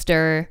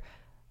Roadster.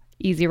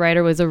 Easy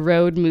Rider was a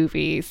road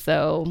movie,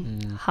 so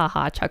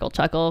haha,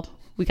 chuckle.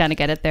 We kind of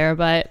get it there,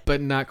 but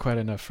not quite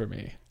enough for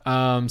me.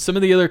 Some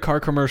of the other car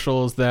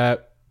commercials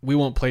that we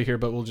won't play here,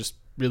 but we'll just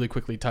really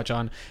quickly touch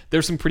on.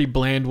 There's some pretty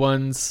bland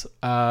ones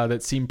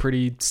that seem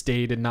pretty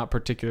staid and not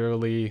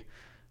particularly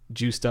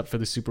juiced up for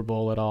the Super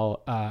Bowl at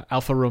all.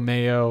 Alfa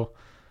Romeo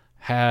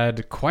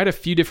had quite a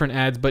few different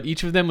ads, but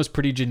each of them was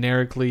pretty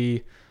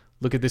generically,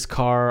 look at this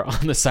car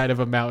on the side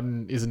of a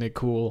mountain, isn't it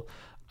cool?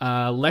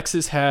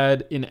 Lexus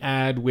had an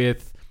ad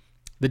with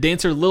the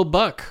dancer Lil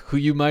Buck, who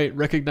you might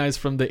recognize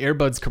from the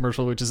Airbuds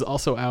commercial, which is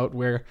also out,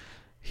 where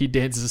he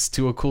dances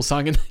to a cool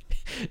song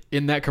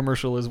in that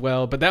commercial as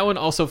well. But that one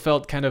also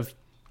felt kind of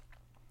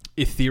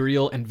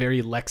ethereal and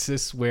very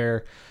Lexus,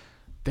 where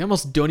they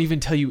almost don't even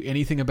tell you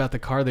anything about the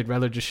car. They'd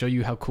rather just show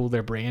you how cool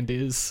their brand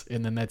is,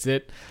 and then that's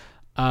it.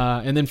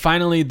 And then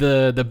finally,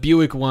 the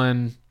Buick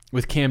one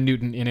with Cam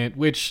Newton in it,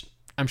 which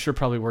I'm sure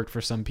probably worked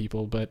for some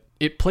people, but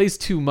it plays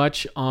too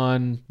much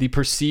on the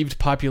perceived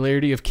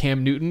popularity of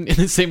Cam Newton in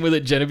the same way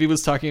that Genevieve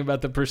was talking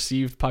about the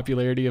perceived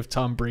popularity of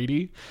Tom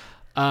Brady,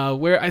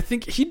 where I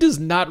think he does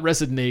not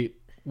resonate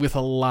with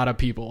a lot of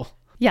people.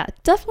 Yeah,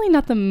 definitely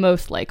not the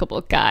most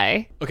likable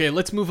guy. Okay,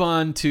 let's move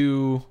on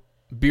to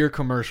beer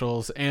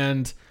commercials,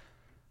 and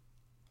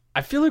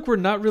I feel like we're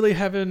not really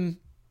having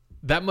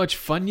that much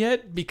fun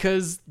yet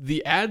because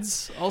the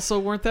ads also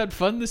weren't that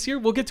fun this year.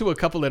 We'll get to a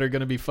couple that are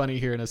going to be funny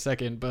here in a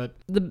second, but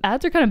the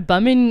ads are kind of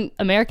bumming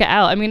America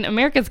out. I mean,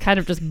 America's kind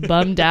of just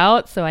bummed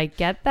out, so I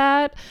get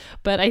that,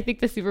 but I think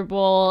the Super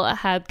Bowl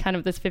had kind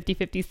of this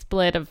 50-50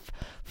 split of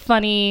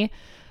funny,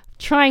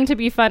 trying to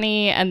be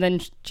funny, and then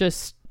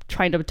just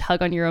trying to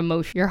tug on your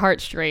emotion, your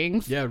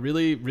heartstrings. Yeah,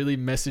 really, really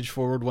message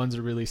forward ones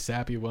or really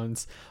sappy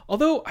ones.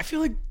 Although I feel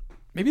like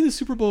maybe the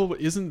Super Bowl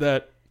isn't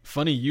that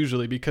funny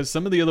usually, because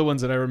some of the other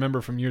ones that I remember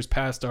from years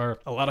past are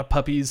a lot of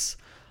puppies,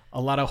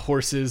 a lot of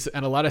horses,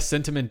 and a lot of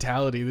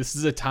sentimentality. This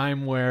is a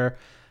time where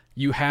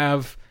you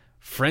have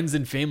friends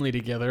and family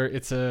together.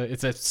 It's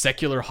a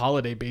secular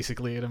holiday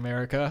basically in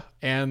America,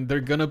 and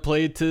they're gonna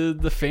play to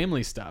the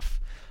family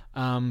stuff.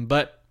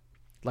 But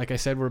like I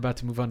said, we're about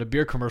to move on to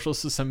beer commercials,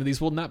 so some of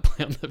these will not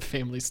play on the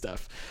family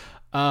stuff.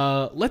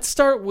 Let's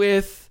start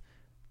with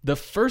the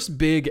first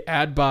big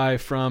ad buy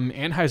from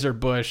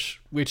Anheuser-Busch,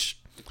 which,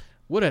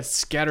 what a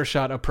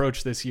scattershot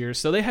approach this year.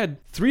 So they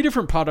had 3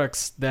 different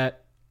products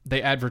that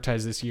they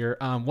advertised this year,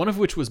 one of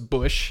which was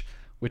Busch,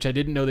 which I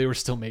didn't know they were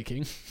still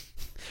making,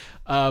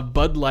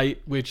 Bud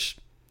Light, which,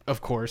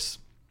 of course,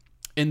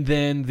 and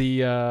then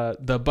the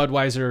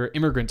Budweiser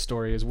Immigrant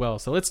Story as well.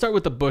 So let's start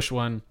with the Busch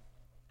one,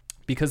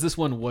 because this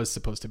one was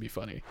supposed to be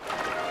funny.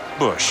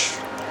 Busch,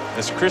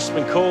 as crisp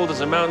and cold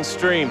as a mountain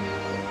stream.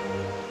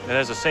 It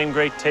has the same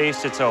great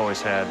taste it's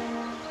always had.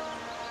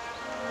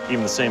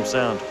 Even the same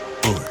sound.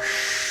 Busch.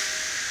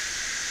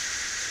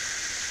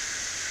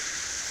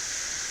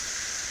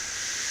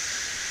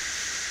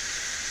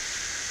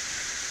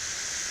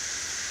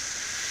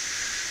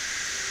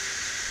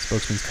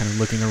 Spokesman's kind of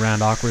looking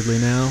around awkwardly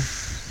now.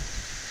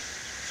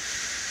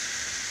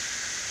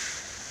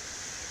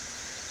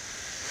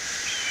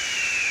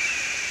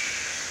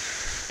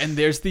 And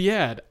there's the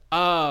ad.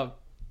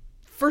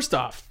 First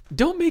off,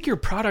 don't make your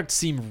product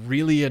seem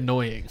really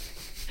annoying.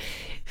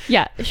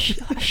 Yeah,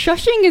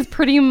 shushing is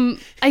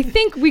I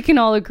think we can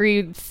all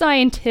agree,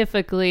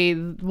 scientifically,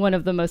 one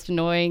of the most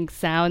annoying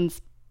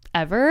sounds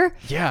ever.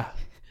 Yeah,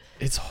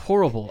 it's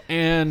horrible.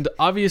 And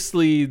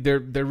obviously, they're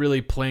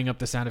really playing up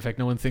the sound effect.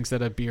 No one thinks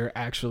that a beer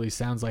actually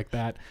sounds like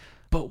that.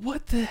 But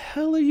what the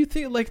hell are you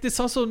thinking? Like, it's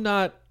also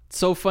not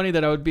so funny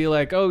that I would be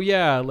like, oh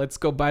yeah, let's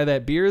go buy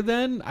that beer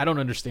then. I don't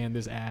understand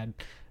this ad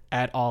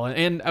at all.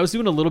 And I was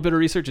doing a little bit of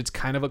research. It's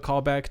kind of a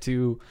callback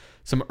to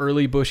some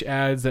early Busch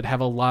ads that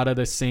have a lot of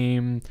the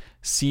same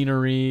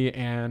scenery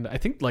and I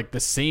think like the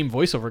same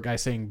voiceover guy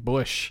saying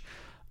Busch,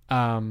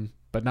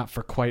 but not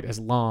for quite as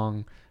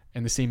long,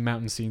 and the same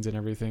mountain scenes and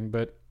everything,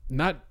 but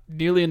not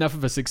nearly enough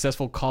of a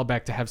successful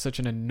callback to have such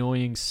an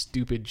annoying,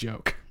 stupid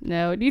joke.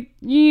 No, you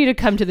need to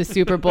come to the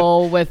Super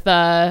Bowl with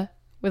a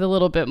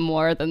little bit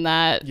more than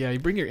that. Yeah, you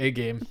bring your A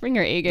game. Bring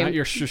your A game. Not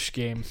your shush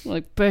game.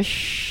 Like, Busch,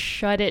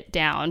 shut it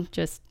down.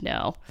 Just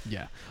no.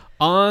 Yeah.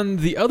 On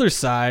the other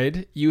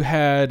side, you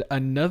had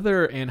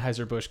another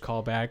Anheuser-Busch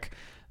callback,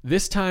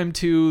 this time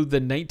to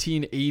the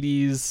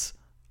 1980s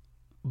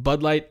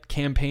Bud Light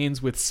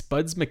campaigns with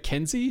Spuds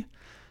MacKenzie,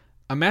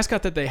 a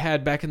mascot that they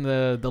had back in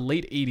the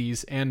late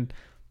 80s. And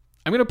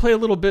I'm going to play a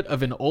little bit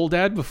of an old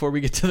ad before we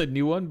get to the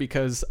new one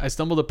because I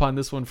stumbled upon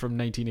this one from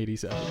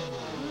 1987.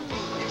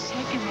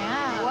 Check him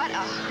out. What a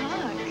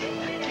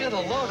hug. Get a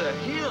load of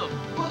him.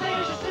 Well,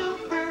 there's a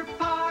super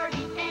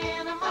party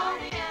animal.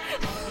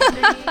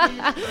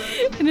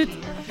 And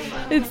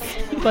it's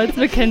Spuds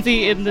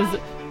MacKenzie in this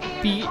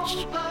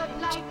beach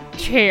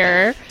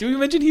chair. Do we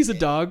mention he's a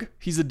dog?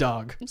 He's a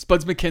dog.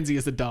 Spuds MacKenzie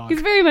is a dog.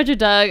 He's very much a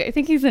dog. I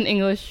think he's an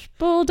English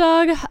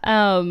bulldog,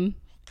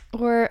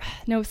 or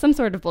no, some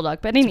sort of bulldog.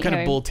 But anyway, some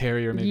kind of bull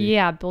terrier, maybe.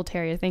 Yeah, bull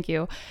terrier. Thank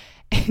you.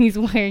 And he's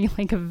wearing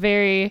like a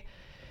very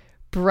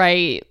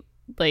bright,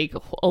 like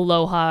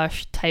aloha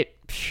type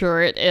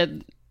shirt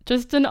and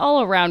just an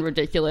all around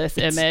ridiculous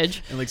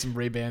image. And like some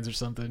Ray-Bans or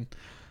something.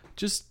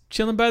 Just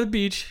chilling by the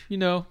beach, you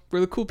know, where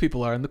the cool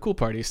people are and the cool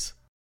parties.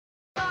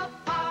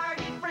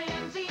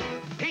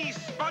 He's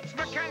Spuds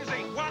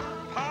MacKenzie. What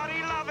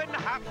party loving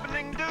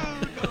happening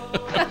dude?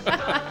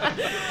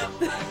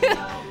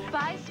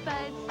 Bye,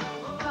 Spuds.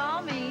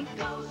 Call me.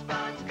 Go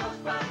Spuds, go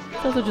Spuds.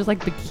 It's also just like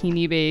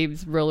bikini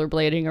babes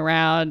rollerblading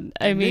around.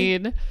 I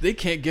mean, they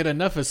can't get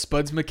enough of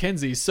Spuds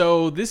MacKenzie.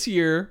 So this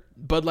year,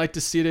 Bud Light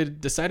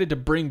decided to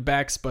bring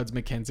back Spuds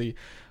MacKenzie,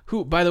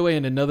 who, by the way,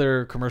 in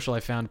another commercial I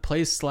found,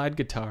 plays slide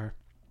guitar.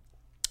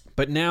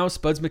 But now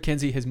Spuds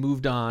MacKenzie has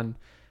moved on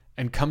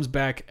and comes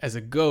back as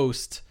a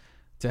ghost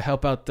to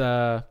help out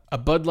a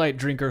Bud Light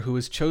drinker who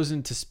has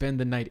chosen to spend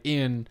the night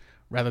in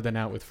rather than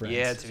out with friends.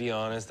 Yeah, to be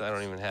honest, I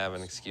don't even have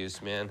an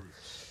excuse, man.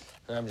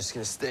 I'm just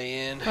gonna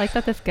stay in. I like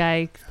that this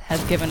guy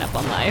has given up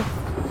on life.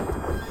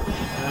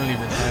 I don't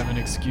even have an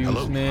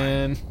excuse,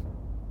 man.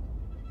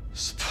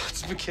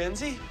 Spuds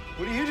MacKenzie?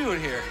 What are you doing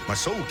here? My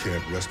soul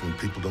can't rest when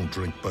people don't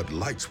drink Bud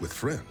Lights with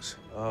friends.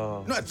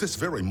 Oh. No, at this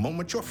very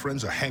moment, your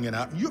friends are hanging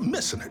out and you're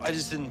missing it. I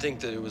just didn't think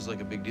that it was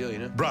like a big deal, you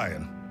know?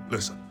 Brian,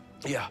 listen.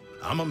 Yeah.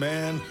 I'm a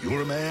man,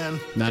 you're a man.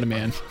 Not a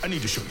man. I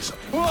need to show you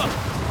something.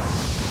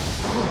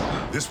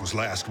 This was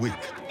last week.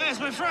 There's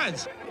my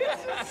friends.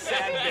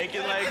 Sad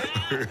bacon legs.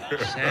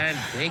 Sad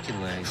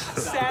bacon legs.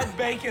 Sad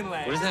bacon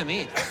legs. What does that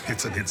mean?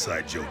 It's an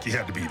inside joke. You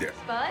had to be there.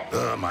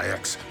 Spud? My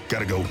ex.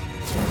 Gotta go.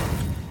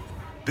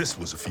 This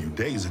was a few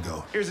days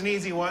ago. Here's an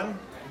easy one.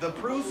 The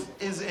proof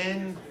is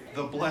in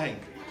the blank.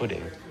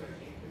 Pudding,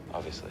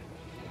 obviously.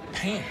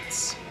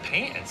 Pants.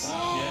 Pants?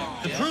 Yeah.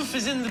 The proof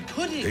is in the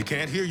pudding. They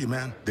can't hear you,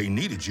 man. They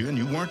needed you and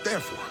you weren't there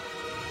for them.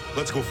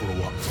 Let's go for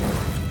a walk.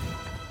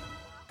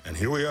 And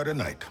here we are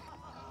tonight.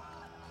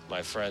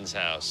 My friend's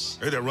house.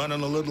 Hey, they're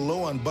running a little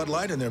low on Bud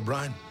Light in there,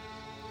 Brian.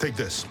 Take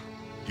this.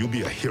 You'll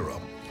be a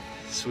hero.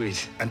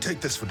 Sweet. And take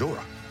this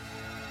fedora.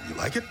 You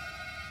like it?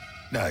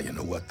 Nah, you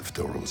know what? The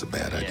fedora was a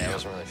bad idea. I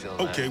wasn't really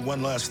feeling Okay, that.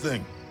 one last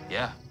thing.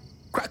 Yeah.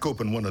 Crack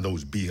open one of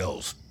those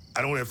BLs.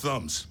 I don't have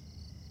thumbs.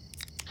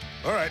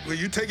 All right, well,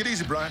 you take it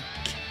easy, Brian.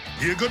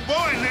 You're a good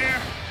boy in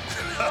there.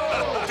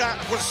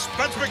 That was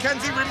Spuds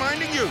MacKenzie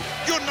reminding you.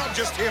 You're not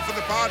just here for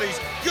the parties.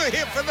 You're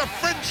here for the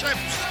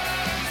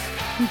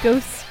friendships.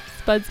 Ghost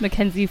Spuds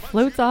MacKenzie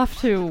floats off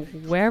to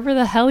wherever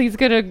the hell he's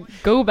gonna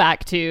go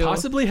back to.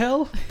 Possibly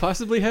hell,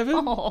 possibly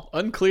heaven.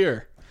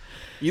 Unclear.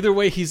 Either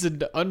way, he's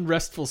an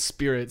unrestful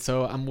spirit,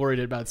 so I'm worried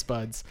about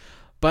Spuds.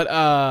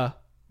 But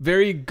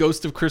very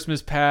Ghost of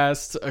Christmas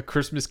Past, a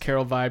Christmas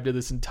Carol vibe to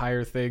this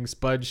entire thing.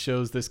 Spud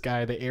shows this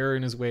guy the error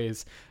in his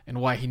ways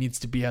and why he needs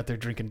to be out there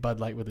drinking Bud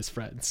Light with his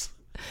friends.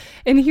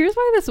 And here's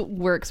why this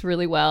works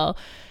really well.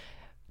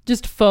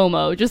 Just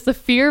FOMO, just the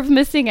fear of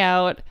missing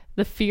out,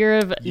 the fear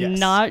of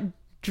not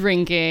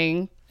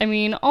drinking. I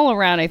mean, all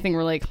around, I think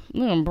we're like,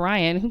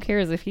 Brian, who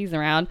cares if he's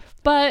around?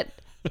 But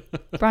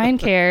Brian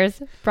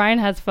cares. Brian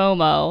has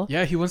FOMO.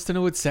 Yeah, he wants to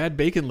know what sad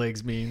bacon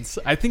legs means.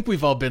 I think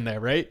we've all been there,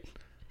 right?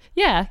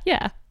 Yeah.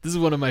 This is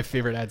one of my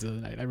favorite ads of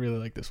the night. I really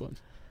like this one.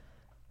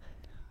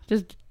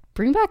 Just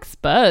bring back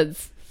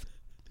Spuds.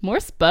 More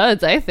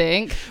Spuds, I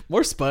think.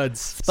 More Spuds.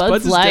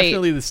 Spuds is Light.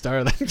 definitely the star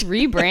of that.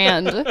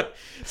 Rebrand.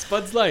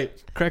 Spuds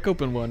Light. Crack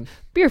open one.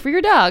 Beer for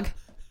your dog.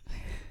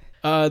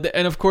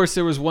 And of course,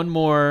 there was one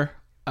more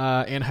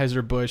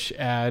Anheuser-Busch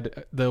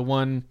ad, the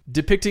one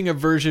depicting a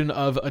version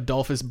of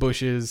Adolphus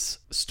Busch's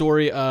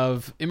story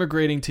of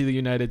immigrating to the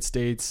United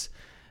States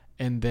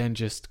and then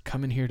just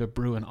coming here to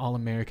brew an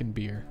all-American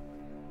beer.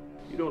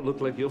 You don't look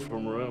like you're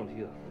from around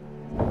here.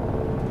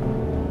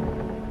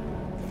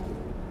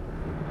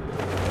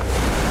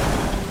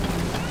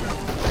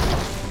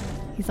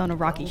 He's on a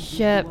rocky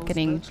ship,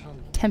 getting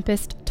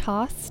tempest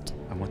tossed.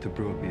 I want to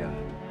brew a beer.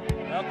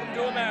 Welcome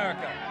to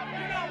America.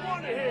 You're not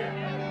wanted here.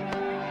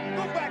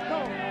 Go back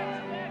home.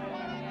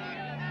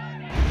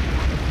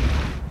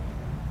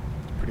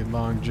 Pretty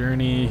long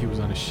journey. He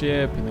was on a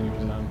ship, and then he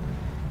was on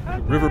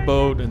a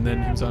riverboat, and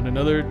then he was on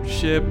another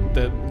ship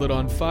that lit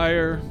on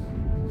fire.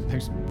 He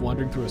was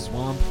wandering through a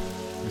swamp.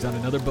 He was on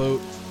another boat.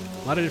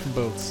 A lot of different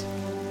boats.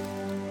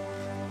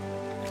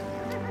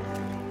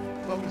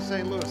 Welcome to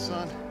St. Louis,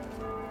 son.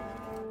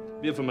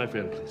 Beer for my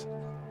friend, please.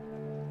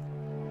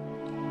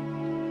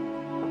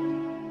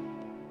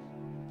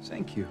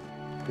 Thank you.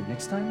 But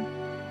next time,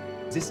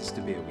 this is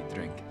the beer we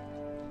drink.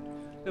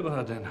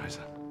 Eberhard Anheuser.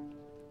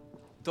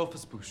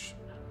 Adolphus Busch.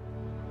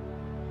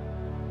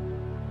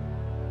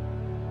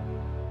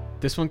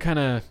 This one kind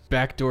of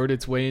backdoored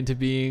its way into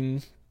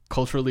being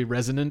culturally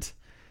resonant.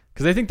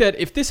 Because I think that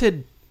if this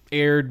had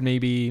aired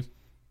maybe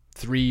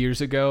 3 years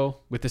ago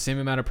with the same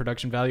amount of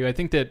production value, I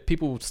think that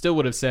people still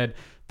would have said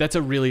that's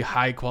a really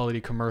high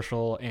quality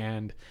commercial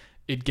and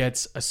it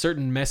gets a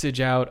certain message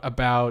out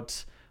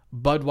about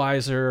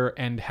Budweiser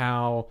and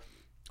how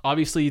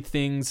obviously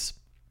things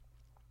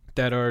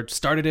that are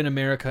started in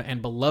America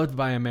and beloved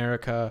by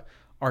America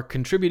are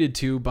contributed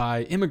to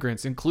by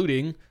immigrants,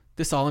 including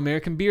this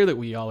all-American beer that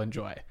we all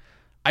enjoy.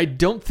 I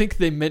don't think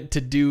they meant to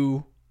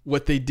do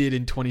what they did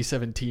in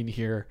 2017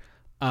 here,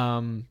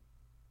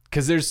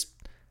 because there's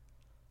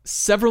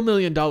several $1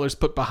 million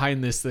put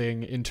behind this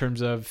thing in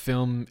terms of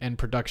film and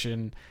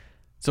production.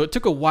 So it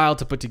took a while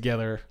to put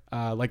together,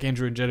 like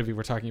Andrew and Genevieve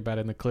were talking about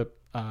in the clip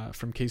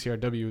from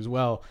KCRW as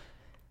well.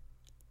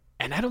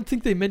 And I don't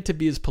think they meant to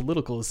be as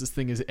political as this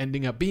thing is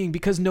ending up being,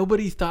 because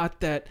nobody thought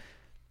that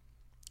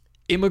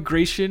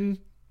immigration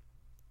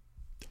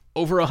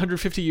over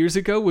 150 years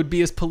ago would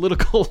be as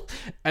political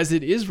as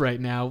it is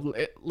right now.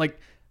 Like,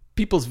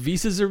 people's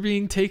visas are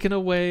being taken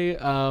away.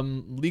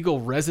 Legal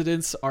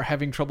residents are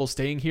having trouble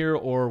staying here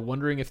or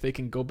wondering if they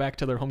can go back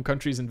to their home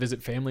countries and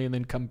visit family and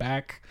then come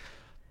back.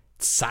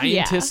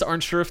 Scientists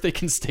aren't sure if they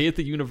can stay at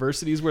the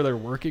universities where they're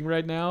working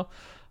right now.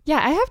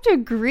 Yeah, I have to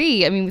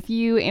agree. I mean, with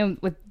you and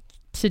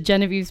to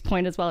Genevieve's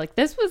point as well, like,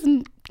 this was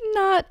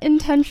not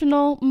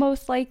intentional,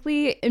 most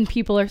likely, and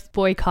people are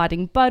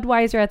boycotting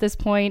Budweiser at this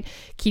point.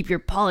 Keep your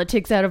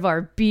politics out of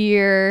our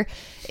beer.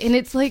 And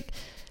it's like,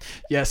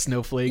 yeah,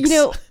 snowflakes. You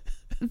know,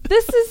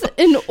 this is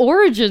an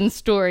origin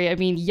story. I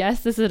mean,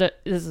 yes, this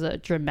is a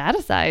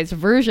dramatized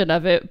version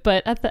of it,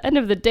 but at the end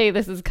of the day,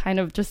 this is kind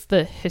of just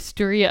the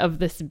history of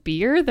this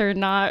beer. They're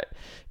not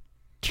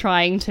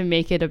trying to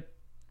make it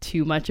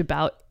too much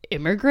about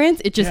immigrants.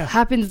 It just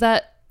happens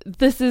that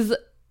this is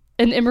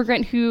an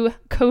immigrant who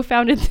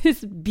co-founded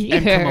this beer.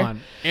 And come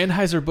on,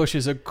 Anheuser-Busch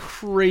is a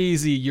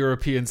crazy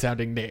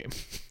European-sounding name.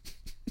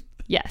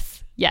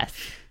 Yes.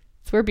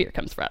 It's where beer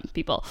comes from,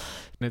 people.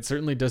 And it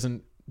certainly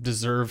doesn't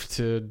deserve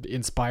to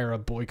inspire a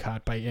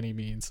boycott by any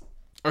means.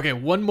 Okay,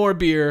 one more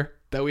beer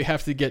that we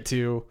have to get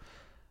to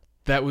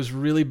that was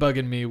really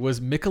bugging me was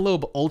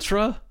Michelob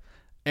Ultra.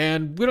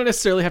 And we don't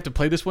necessarily have to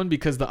play this one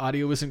because the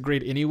audio isn't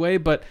great anyway,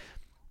 but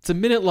it's a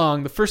minute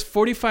long. The first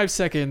 45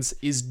 seconds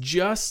is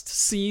just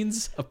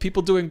scenes of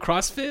people doing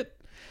CrossFit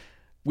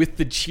with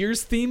the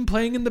Cheers theme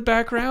playing in the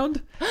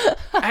background.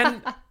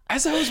 And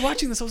as I was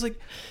watching this, I was like,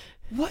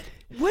 what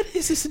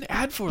is this an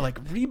ad for?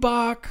 Like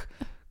Reebok,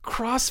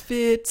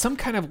 CrossFit, some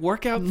kind of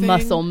workout thing?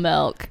 Muscle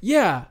Milk.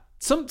 Yeah,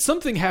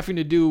 something having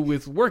to do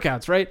with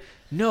workouts, right?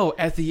 No,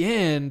 at the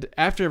end,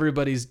 after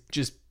everybody's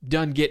just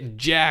done getting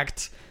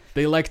jacked,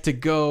 they like to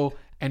go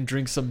and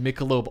drink some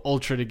Michelob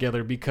Ultra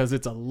together because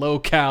it's a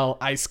low-cal,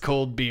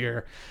 ice-cold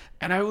beer.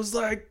 And I was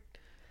like,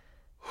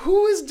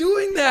 who is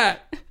doing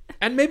that?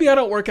 And maybe I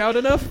don't work out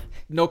enough.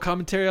 No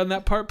commentary on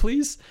that part,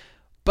 please.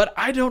 But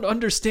I don't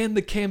understand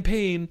the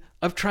campaign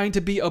of trying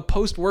to be a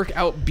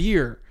post-workout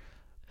beer.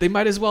 They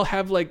might as well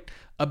have like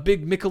a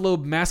big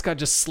Michelob mascot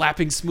just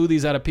slapping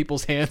smoothies out of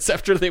people's hands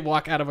after they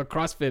walk out of a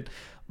CrossFit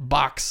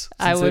box.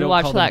 I would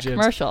watch that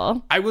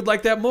commercial. I would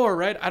like that more,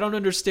 right? I don't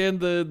understand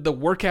the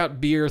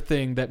workout beer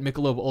thing that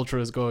Michelob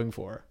Ultra is going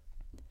for.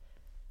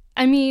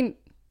 I mean,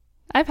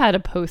 I've had a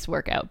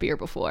post-workout beer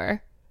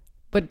before,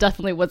 but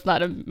definitely was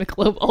not a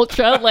Michelob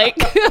Ultra. Like,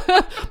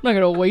 I'm not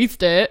going to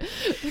waste it.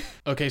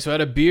 Okay, so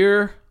out of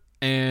beer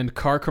and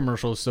car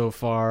commercials so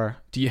far,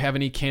 do you have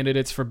any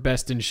candidates for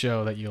best in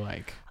show that you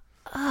like?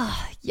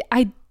 Yeah,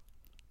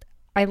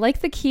 I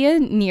like the Kia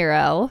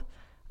Niro.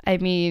 I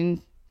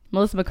mean,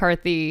 Melissa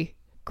McCarthy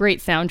great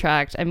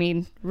soundtrack. I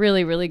mean,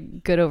 really, really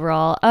good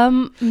overall.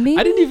 Maybe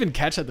I didn't even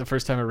catch that the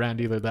first time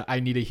around either. The I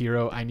need a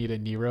hero, I need a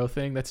Nero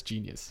thing. That's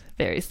genius.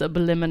 Very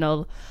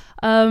subliminal.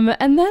 And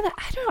then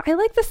I don't know. I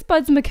like the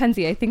Spuds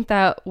MacKenzie. I think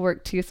that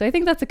worked too. So I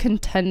think that's a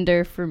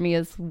contender for me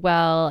as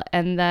well.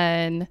 And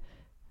then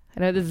I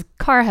know this is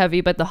car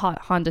heavy, but the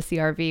Honda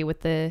CR-V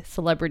with the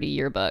celebrity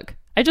yearbook.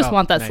 I just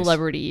want that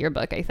celebrity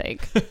yearbook, I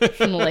think.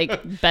 From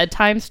like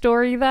bedtime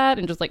story that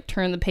and just like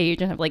turn the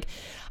page and have like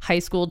high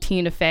school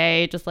Tina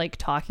Fey just like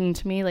talking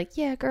to me like,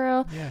 yeah,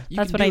 girl,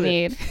 that's what I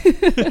need.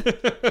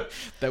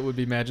 That would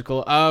be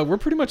magical. We're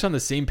pretty much on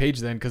the same page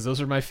then, because those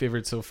are my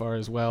favorites so far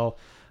as well,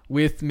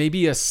 with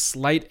maybe a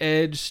slight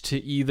edge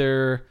to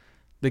either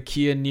the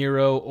Kia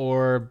Niro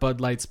or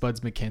Bud Light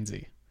Spuds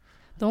MacKenzie.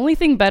 The only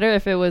thing better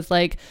if it was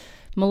like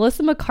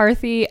Melissa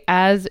McCarthy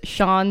as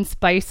Sean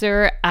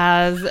Spicer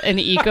as an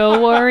eco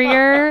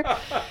warrior.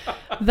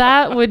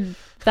 That would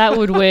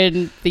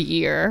win the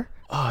year.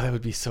 Oh, that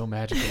would be so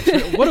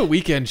magical. What a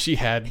weekend she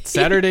had.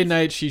 Saturday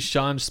night she's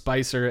Sean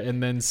Spicer,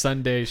 and then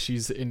Sunday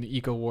she's an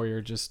eco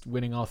warrior, just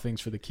winning all things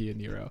for the Kia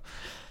Niro.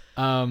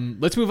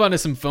 Let's move on to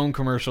some phone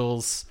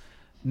commercials.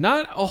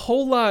 Not a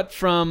whole lot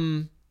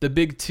from the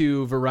big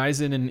two,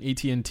 Verizon and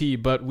AT&T,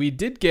 but we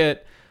did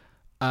get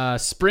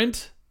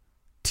Sprint,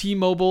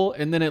 T-Mobile,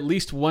 and then at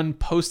least one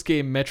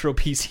post-game Metro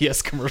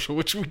PCS commercial,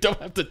 which we don't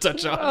have to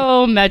touch on.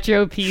 Oh,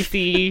 Metro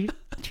PC.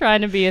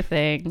 Trying to be a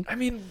thing. I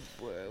mean,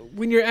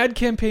 when your ad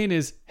campaign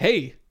is,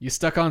 hey, you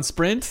stuck on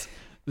Sprint,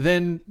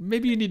 then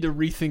maybe you need to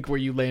rethink where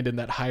you land in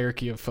that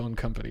hierarchy of phone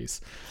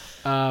companies.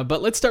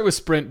 But let's start with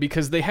Sprint,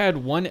 because they had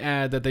one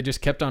ad that they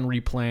just kept on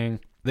replaying.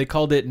 They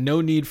called it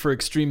 "No Need for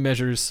Extreme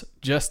Measures,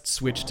 Just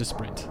Switch to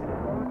Sprint."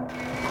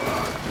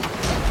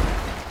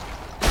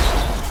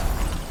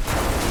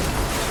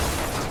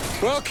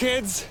 Well,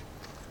 kids,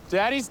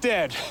 Daddy's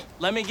dead.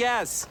 Let me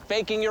guess,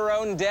 faking your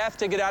own death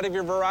to get out of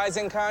your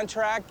Verizon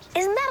contract?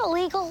 Isn't that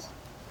illegal?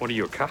 What are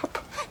you, a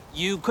cop?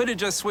 You could have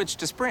just switched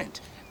to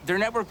Sprint. Their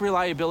network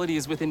reliability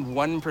is within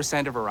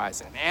 1% of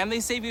Verizon, and they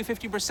save you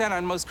 50%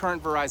 on most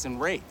current Verizon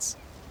rates.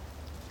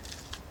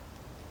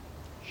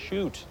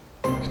 Shoot.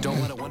 Don't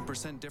let a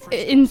 1% difference.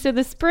 And so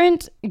the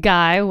Sprint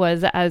guy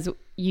was, as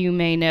you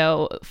may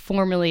know,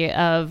 formerly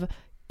of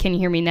Can You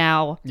Hear Me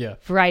Now? Yeah.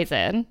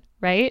 Verizon,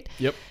 right?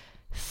 Yep.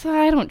 So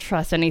I don't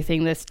trust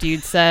anything this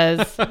dude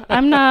says.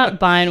 I'm not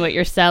buying what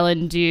you're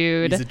selling,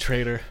 dude. He's a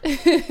traitor.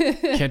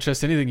 Can't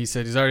trust anything he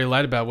said. He's already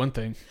lied about one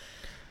thing.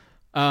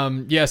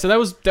 Yeah, so that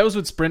was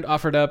what Sprint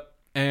offered up,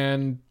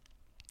 and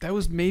that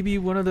was maybe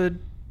one of the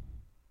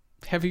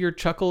heavier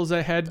chuckles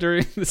I had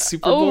during the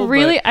Super Bowl. Oh,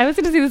 really? I was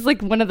going to say this is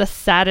like one of the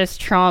saddest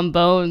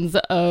trombones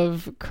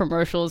of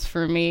commercials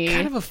for me.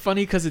 Kind of a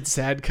funny because it's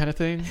sad kind of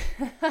thing,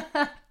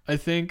 I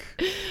think.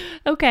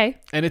 Okay.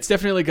 And it's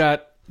definitely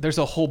got, there's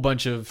a whole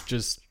bunch of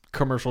just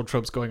commercial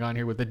tropes going on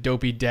here with the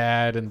dopey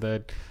dad and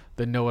the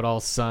know-it-all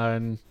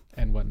son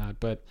and whatnot,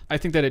 but I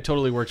think that it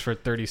totally works for a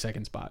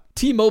 30-second spot.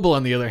 T-Mobile,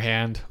 on the other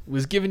hand,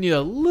 was giving you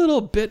a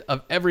little bit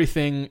of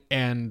everything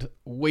and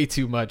way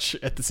too much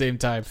at the same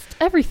time.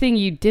 Everything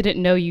you didn't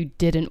know you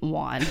didn't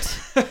want.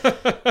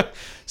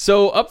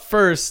 So up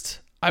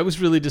first, I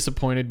was really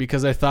disappointed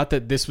because I thought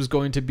that this was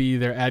going to be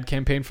their ad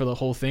campaign for the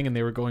whole thing, and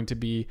they were going to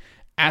be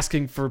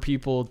asking for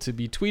people to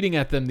be tweeting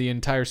at them the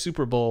entire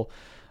Super Bowl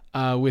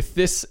with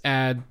this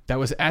ad that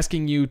was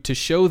asking you to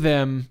show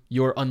them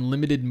your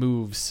unlimited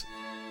moves.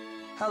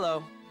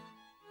 Hello,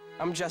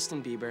 I'm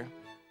Justin Bieber,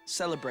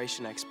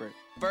 celebration expert.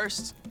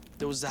 First,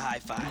 there was the high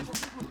five.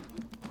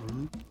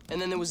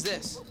 And then there was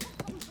this.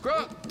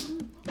 Could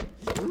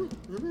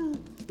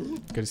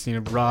have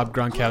seen Rob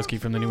Gronkowski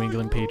from the New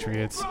England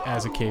Patriots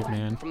as a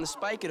caveman. From the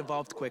spike, it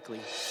evolved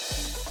quickly.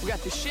 We got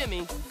the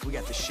shimmy, we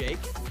got the shake,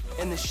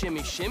 and the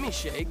shimmy, shimmy,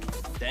 shake.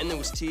 Then there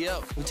was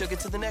T.O. We took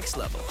it to the next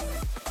level.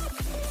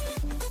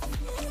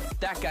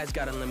 That guy's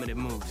got unlimited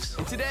moves.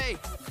 And today,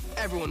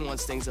 everyone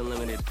wants things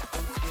unlimited.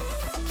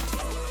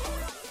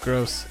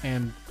 Gross,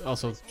 and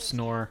also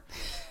snore.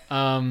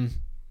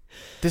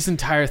 This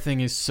entire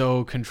thing is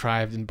so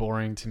contrived and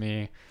boring to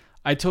me.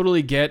 I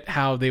totally get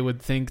how they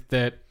would think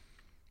that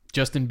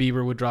Justin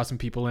Bieber would draw some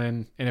people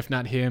in, and if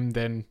not him,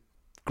 then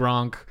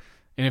Gronk,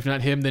 and if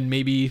not him, then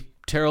maybe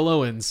Terrell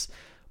Owens.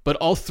 But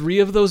all three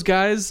of those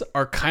guys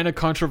are kind of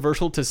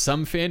controversial to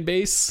some fan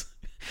base,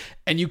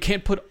 and you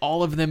can't put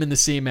all of them in the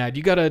same ad.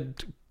 You gotta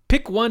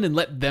pick one and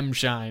let them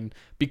shine,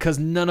 because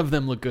none of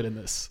them look good in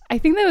this. I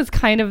think that was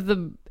kind of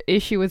the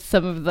issue with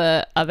some of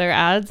the other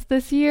ads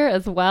this year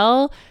as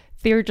well.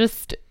 They were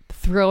just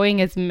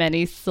throwing as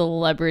many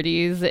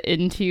celebrities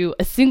into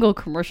a single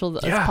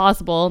commercial as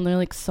possible, and they're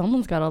like,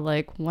 someone's gotta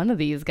like one of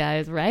these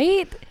guys,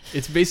 right?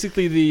 It's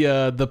basically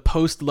the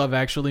post Love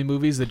Actually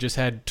movies that just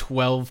had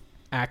 12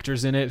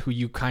 actors in it who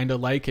you kind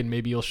of like, and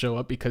maybe you'll show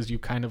up because you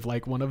kind of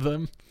like one of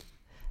them.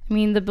 I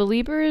mean, the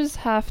Beliebers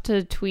have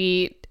to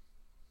tweet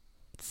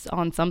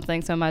on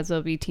something, so it might as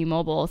well be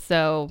T-Mobile.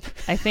 So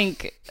I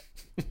think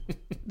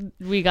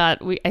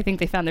I think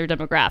they found their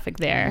demographic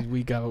there.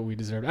 We got what we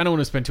deserved. I don't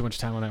want to spend too much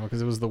time on that one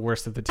because it was the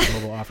worst of the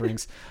T-Mobile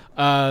offerings.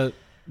 The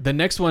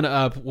next one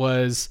up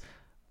was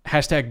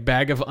hashtag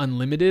Bag of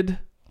Unlimited.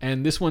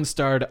 And this one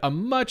starred a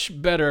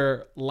much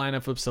better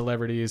lineup of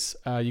celebrities.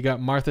 You got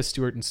Martha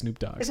Stewart and Snoop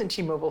Dogg. Isn't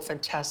T-Mobile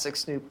fantastic,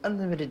 Snoop?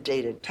 Unlimited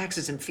data,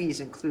 taxes and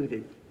fees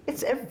included.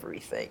 It's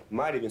everything.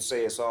 Might even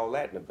say it's all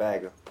that in a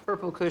bagger.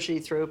 Purple cushy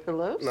throw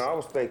pillows? No, I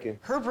was thinking.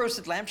 Herb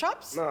roasted lamb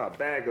chops? Nah,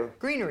 bagger.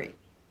 Greenery.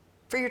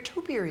 For your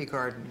topiary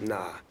garden?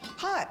 Nah.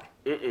 Pot?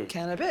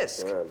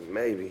 Cannabis?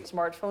 Maybe.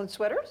 Smartphone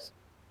sweaters?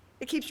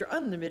 It keeps your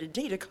unlimited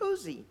data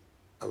cozy.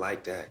 I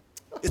like that.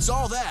 It's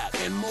all that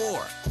and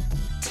more.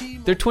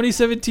 They're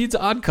 2017's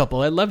Odd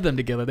Couple. I love them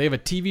together. They have a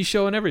TV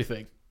show and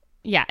everything.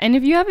 Yeah, and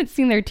if you haven't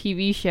seen their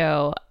TV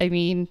show, I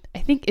mean, I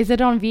think, is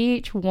it on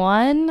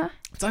VH1?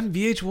 It's on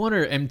VH1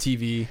 or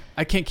MTV.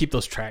 I can't keep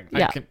those track.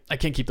 Yeah. I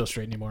can't keep those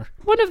straight anymore.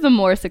 One of the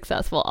more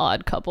successful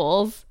Odd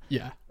Couples.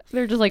 Yeah.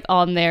 They're just like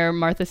on there.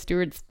 Martha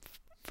Stewart's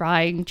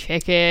frying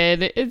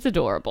chicken. It's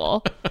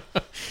adorable.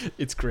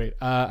 It's great.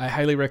 I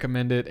highly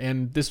recommend it.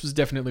 And this was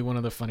definitely one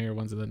of the funnier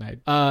ones of the night.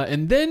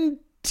 And then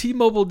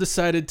T-Mobile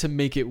decided to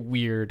make it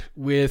weird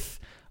with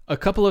a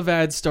couple of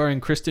ads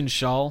starring Kristen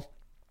Schaal,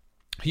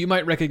 who you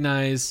might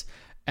recognize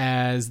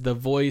as the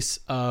voice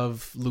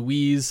of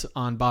Louise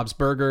on Bob's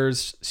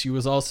Burgers. She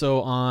was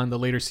also on the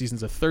later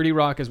seasons of 30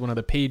 Rock as one of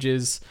the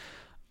pages.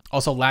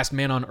 Also Last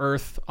Man on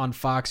Earth on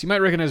Fox. You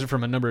might recognize her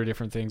from a number of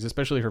different things,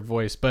 especially her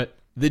voice. But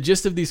the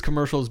gist of these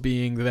commercials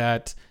being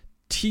that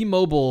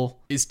T-Mobile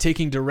is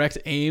taking direct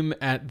aim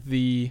at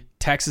the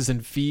taxes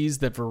and fees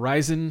that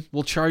Verizon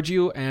will charge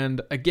you.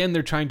 And again,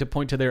 they're trying to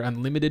point to their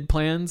unlimited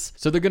plans.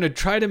 So they're going to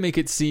try to make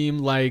it seem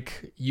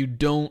like you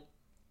don't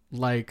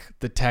like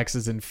the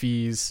taxes and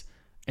fees.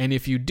 And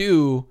if you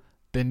do,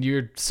 then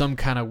you're some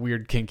kind of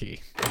weird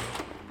kinky.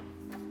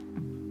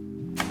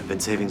 I've been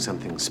saving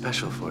something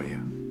special for you.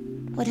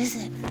 What is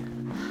it?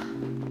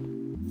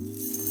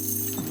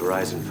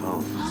 Verizon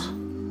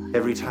phones.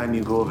 Every time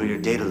you go over your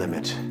data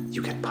limit,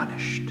 you get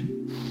punished.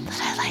 But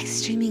I like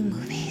streaming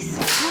movies.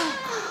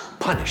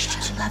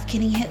 Punished. I love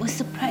getting hit with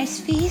surprise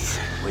fees.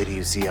 Wait till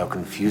you see how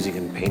confusing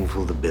and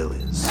painful the bill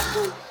is.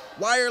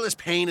 Wireless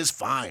pain is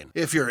fine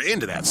if you're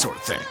into that sort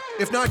of thing.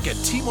 If not, get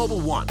T-Mobile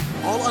One.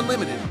 All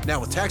unlimited,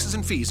 now with taxes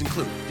and fees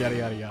included. Yada,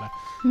 yada, yada.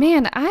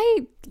 Man,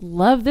 I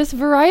love this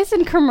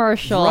Verizon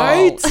commercial.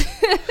 Right?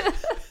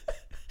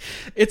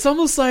 It's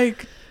almost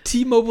like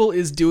T-Mobile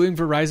is doing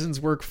Verizon's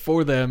work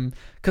for them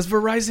because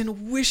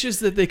Verizon wishes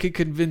that they could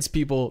convince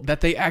people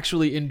that they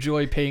actually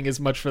enjoy paying as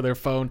much for their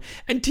phone,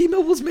 and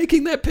T-Mobile's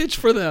making that pitch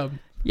for them.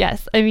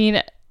 Yes, I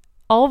mean,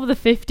 all of the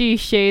 50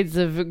 Shades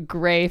of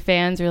Grey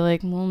fans are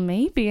like, well,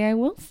 maybe I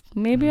will.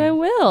 Maybe I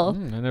will.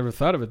 I never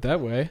thought of it that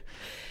way.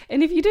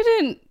 And if you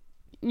didn't,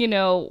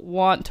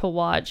 want to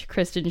watch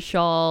Kristen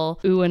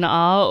Schaal ooh and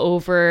ah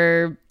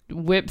over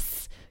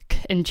whips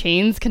and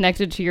chains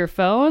connected to your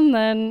phone,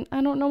 then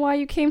I don't know why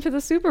you came to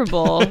the Super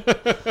Bowl.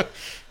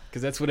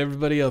 Because that's what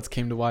everybody else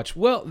came to watch.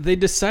 Well, they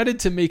decided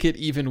to make it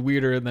even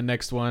weirder in the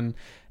next one.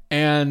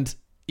 And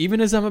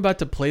even as I'm about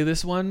to play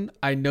this one,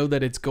 I know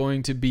that it's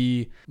going to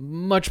be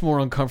much more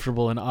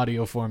uncomfortable in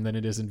audio form than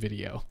it is in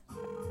video.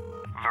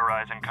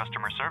 Verizon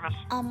customer service.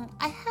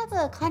 I have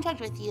a contract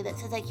with you that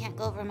says I can't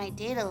go over my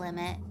data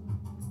limit.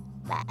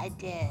 But I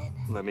did.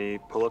 Let me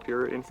pull up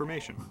your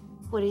information.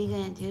 What are you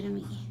gonna do to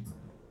me?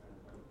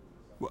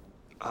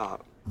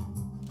 It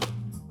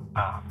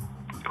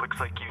looks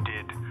like you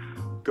did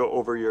go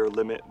over your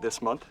limit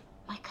this month.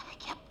 Am I gonna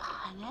get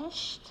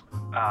punished?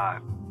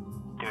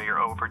 Your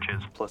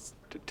overages plus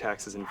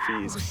taxes and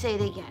fees. Say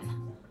it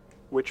again.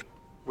 Which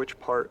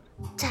part?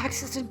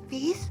 Taxes and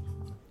fees?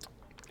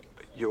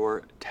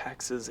 Your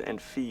taxes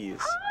and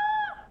fees.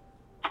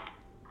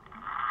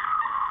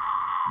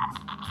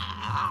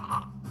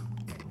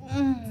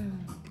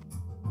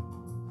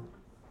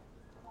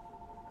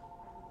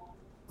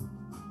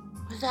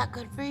 Was that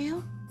good for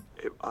you?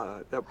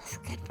 That was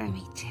good for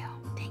me too.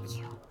 Thank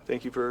you.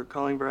 Thank you for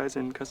calling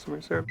Verizon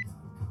customer service.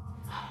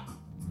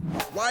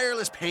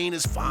 Wireless pain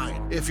is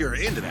fine if you're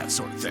into that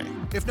sort of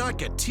thing. If not,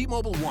 get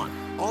T-Mobile One.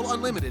 All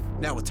unlimited,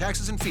 now with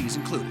taxes and fees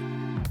included.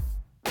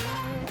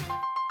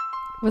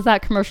 Was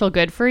that commercial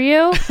good for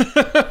you?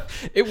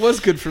 It was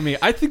good for me.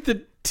 I think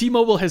that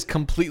T-Mobile has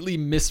completely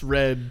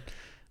misread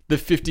the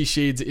 50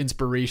 Shades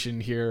inspiration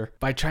here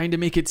by trying to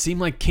make it seem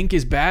like kink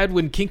is bad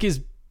when kink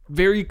is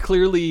very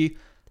clearly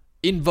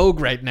in vogue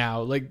right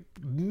now. Like,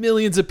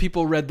 millions of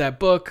people read that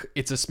book.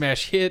 It's a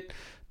smash hit.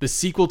 The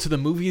sequel to the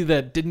movie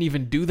that didn't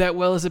even do that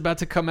well is about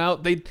to come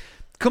out. They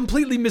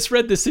completely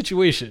misread this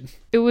situation.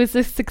 It was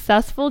a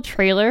successful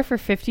trailer for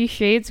 50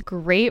 Shades.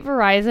 Great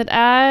Verizon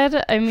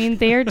ad. I mean,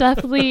 they are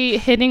definitely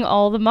hitting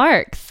all the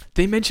marks.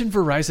 They mention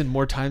Verizon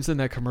more times in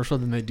that commercial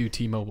than they do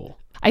T-Mobile.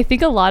 I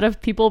think a lot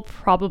of people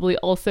probably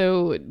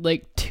also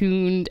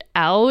tuned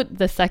out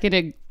the second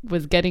it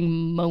was getting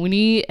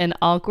moany and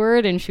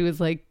awkward and she was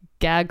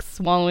gag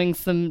swallowing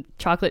some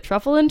chocolate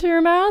truffle into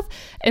her mouth.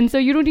 And so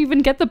you don't even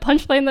get the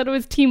punchline that it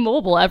was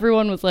T-Mobile.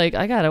 Everyone was like,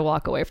 I gotta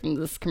walk away from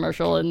this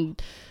commercial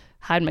and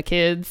hide my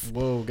kids.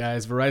 Whoa,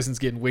 guys, Verizon's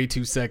getting way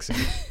too sexy.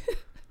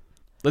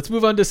 Let's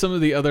move on to some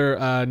of the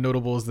other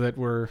notables that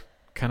were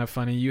kind of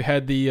funny. You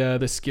had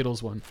the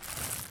Skittles one.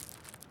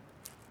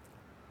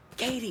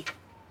 Katie.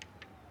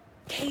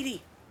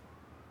 Katie.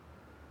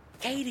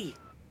 Katie.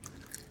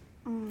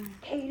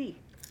 Katie.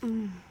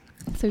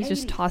 So he's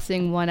just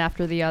tossing one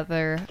after the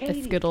other,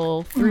 a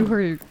Skittle through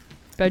her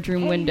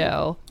bedroom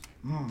window,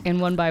 and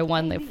one by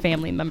one, the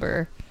family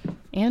member,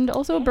 and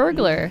also a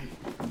burglar,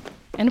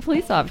 and a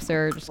police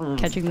officer, just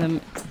catching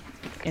them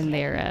in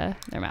their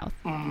mouth.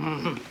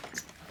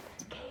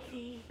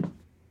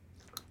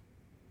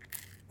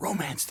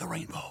 Romance the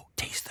rainbow,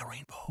 taste the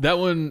rainbow. That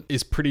one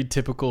is pretty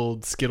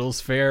typical Skittles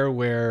fare,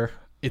 where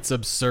it's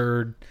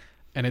absurd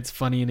and it's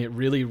funny, and it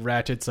really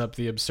ratchets up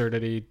the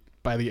absurdity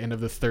by the end of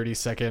the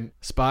 30-second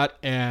spot,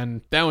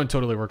 and that one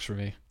totally works for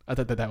me. I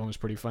thought that one was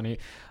pretty funny.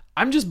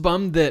 I'm just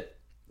bummed that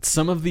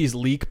some of these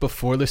leak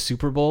before the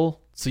Super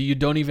Bowl, so you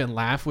don't even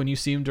laugh when you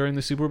see them during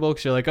the Super Bowl,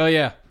 because you're like, oh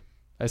yeah,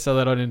 I saw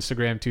that on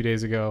Instagram 2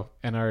 days ago,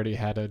 and I already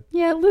had a...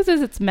 Yeah, it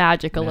loses its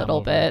magic a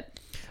little bit.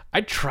 I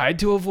tried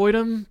to avoid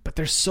them, but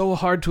they're so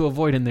hard to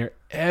avoid, and they're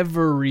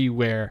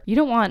everywhere. You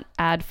don't want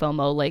ad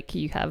FOMO like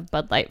you have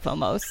Bud Light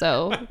FOMO,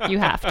 so you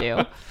have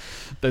to.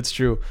 That's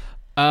true.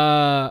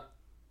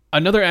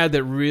 Another ad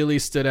that really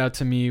stood out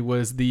to me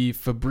was the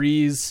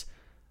Febreze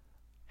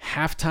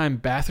halftime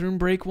bathroom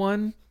break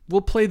one. We'll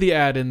play the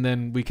ad and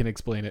then we can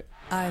explain it.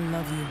 I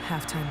love you,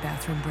 halftime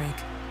bathroom break.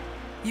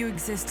 You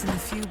exist in the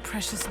few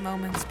precious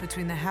moments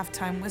between the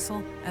halftime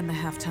whistle and the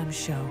halftime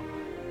show,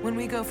 when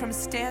we go from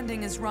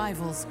standing as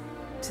rivals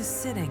to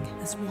sitting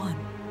as one.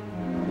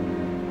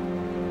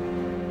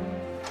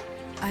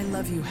 I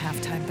love you,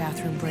 halftime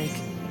bathroom break,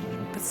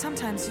 but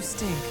sometimes you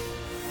stink.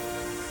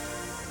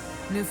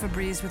 New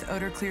Febreze with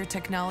Odor Clear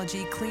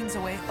technology cleans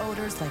away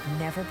odors like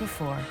never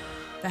before.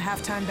 The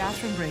halftime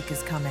bathroom break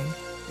is coming.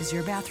 Is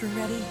your bathroom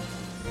ready?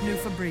 New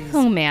Febreze.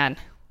 Oh man,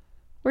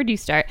 where do you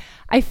start?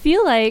 I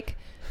feel like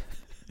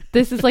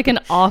this is like an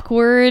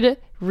awkward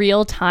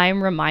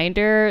real-time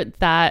reminder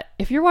that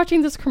if you're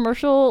watching this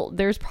commercial,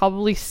 there's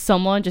probably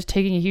someone just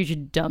taking a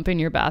huge dump in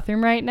your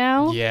bathroom right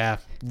now. Yeah,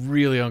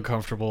 really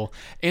uncomfortable.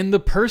 And the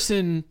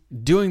person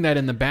doing that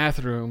in the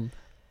bathroom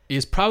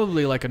is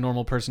probably like a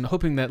normal person,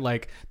 hoping that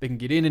like they can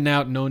get in and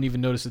out, no one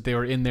even noticed that they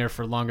were in there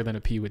for longer than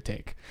a pee would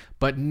take.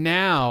 But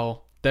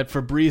now that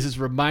Febreze is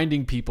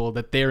reminding people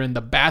that they're in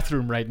the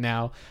bathroom right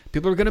now,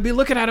 people are going to be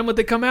looking at them when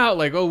they come out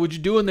like, oh, what'd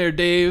you do in there,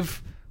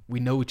 Dave? We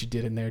know what you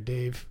did in there,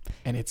 Dave,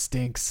 and it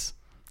stinks.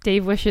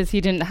 Dave wishes he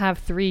didn't have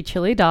 3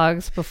 chili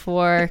dogs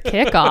before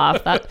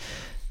kickoff. That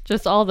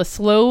just all the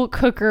slow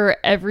cooker,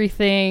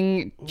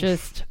 everything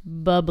just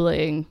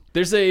bubbling.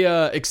 There's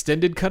a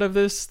extended cut of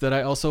this that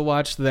I also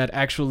watched that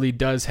actually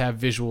does have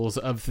visuals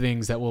of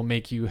things that will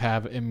make you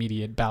have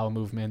immediate bowel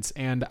movements.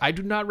 And I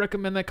do not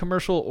recommend that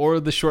commercial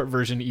or the short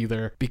version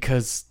either,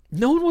 because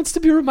no one wants to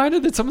be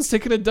reminded that someone's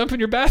taking a dump in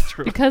your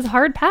bathroom. Because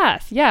hard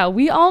pass. Yeah,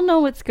 we all know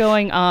what's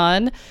going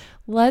on.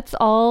 Let's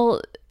all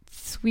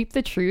sweep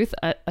the truth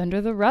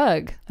under the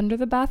rug, under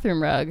the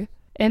bathroom rug.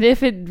 And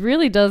if it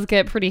really does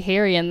get pretty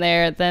hairy in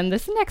there, then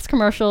this next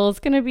commercial is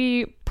going to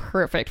be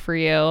perfect for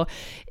you.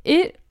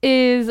 It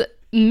is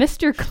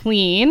Mr.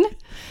 Clean,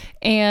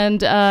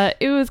 and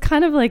it was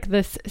kind of like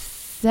this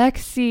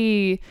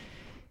sexy,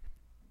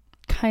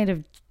 kind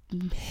of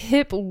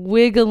hip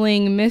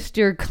wiggling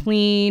Mr.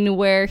 Clean,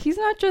 where he's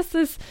not just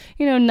this,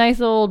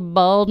 nice old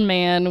bald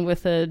man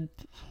with a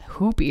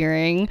hoop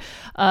earring.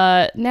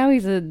 Now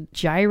he's a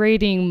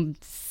gyrating,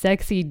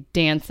 sexy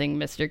dancing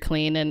Mr.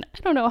 Clean, and I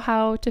don't know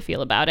how to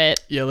feel about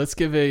it. Yeah, let's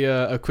give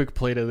a quick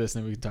play to this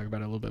and then we can talk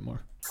about it a little bit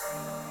more.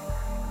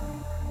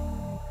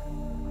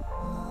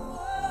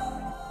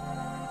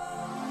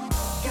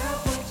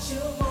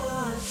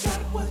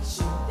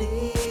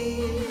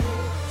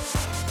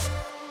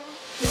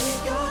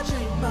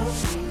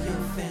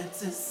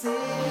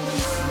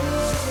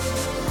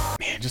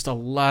 Man, just a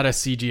lot of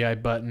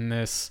CGI butt in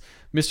this.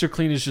 Mr.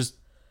 Clean is just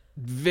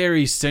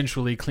very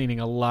sensually cleaning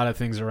a lot of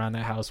things around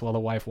the house while the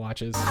wife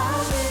watches.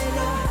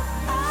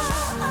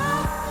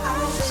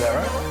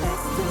 Sarah?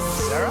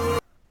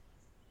 Sarah?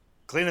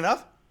 Clean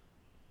enough?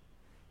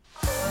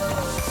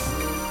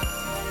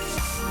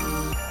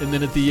 And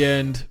then at the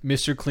end,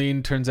 Mr.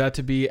 Clean turns out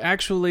to be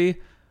actually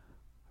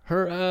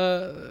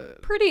her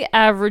pretty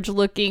average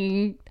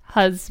looking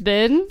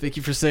husband. Thank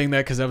you for saying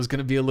that, because I was going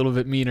to be a little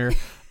bit meaner.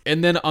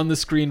 And then on the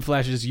screen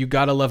flashes, you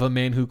gotta love a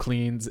man who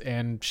cleans,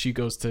 and she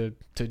goes to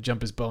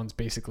jump his bones,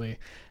 basically.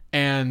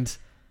 And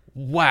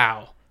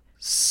wow,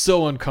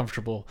 so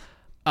uncomfortable.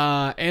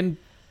 And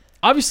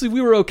obviously we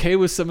were okay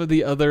with some of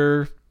the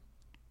other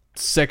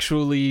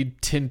sexually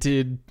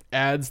tinted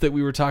ads that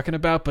we were talking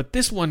about, but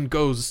this one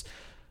goes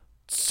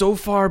so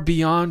far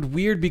beyond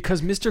weird,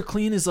 because Mr.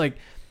 Clean is like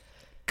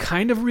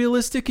kind of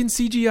realistic in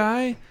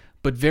CGI,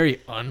 but very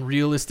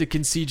unrealistic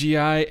in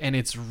CGI, and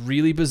it's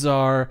really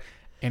bizarre.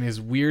 And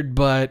his weird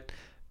butt,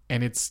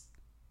 and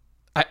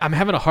I'm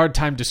having a hard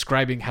time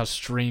describing how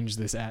strange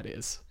this ad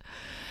is.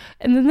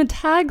 And then the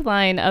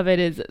tagline of it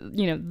is,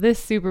 this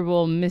Super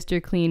Bowl,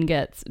 Mr. Clean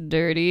gets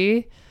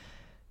dirty,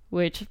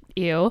 which,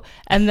 ew.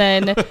 And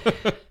then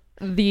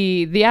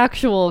the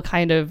actual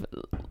kind of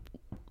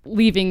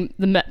leaving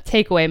the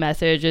takeaway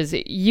message is,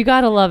 you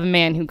gotta love a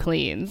man who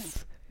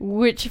cleans,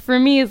 which for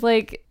me is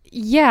like,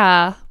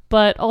 yeah,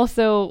 but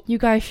also you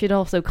guys should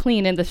also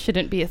clean, and this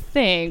shouldn't be a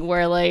thing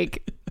where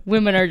like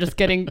women are just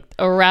getting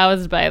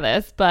aroused by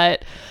this.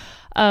 But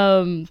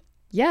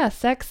yeah,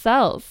 sex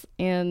sells,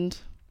 and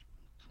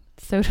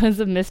so does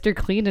a Mr.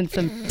 Clean in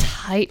some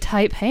tight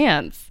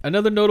pants.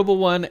 Another notable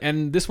one,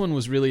 and this one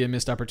was really a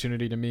missed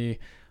opportunity to me,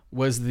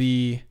 was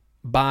the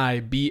Bai,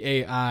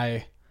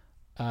 B-A-I,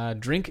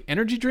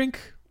 energy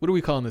drink. What are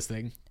we calling this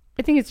thing?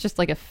 I think it's just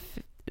like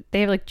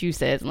they have like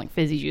juices and like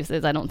fizzy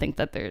juices. I don't think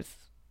that there's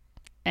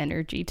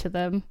energy to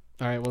them.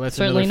 All right, well, that's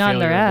certainly not in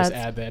their failure of ads. this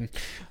ad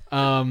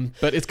then.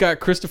 But it's got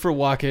Christopher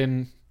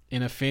Walken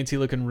in a fancy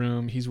looking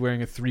room. He's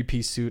wearing a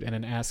 3-piece suit and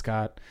an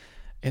ascot.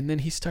 And then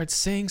he starts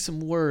saying some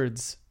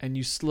words, and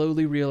you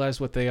slowly realize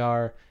what they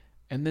are,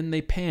 and then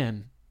they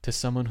pan to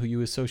someone who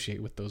you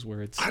associate with those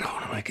words. I don't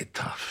want to make it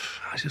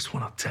tough. I just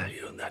want to tell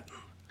you that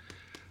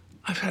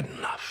I've had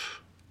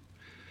enough.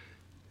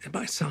 It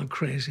might sound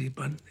crazy,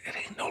 but it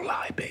ain't no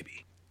lie,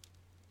 baby.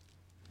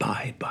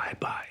 Bye, bye,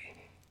 bye.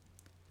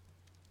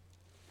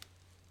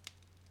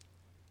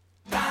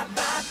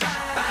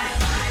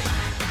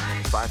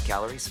 5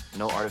 calories,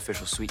 no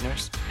artificial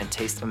sweeteners, and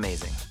taste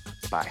amazing.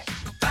 Bye.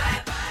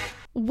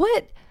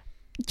 What?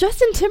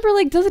 Justin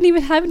Timberlake doesn't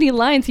even have any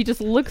lines. He just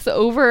looks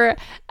over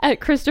at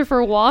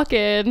Christopher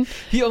Walken.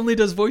 He only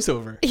does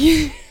voiceover.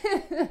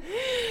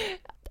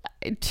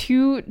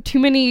 Too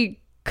many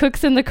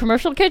cooks in the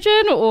commercial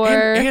kitchen, or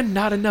and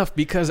not enough,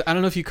 because I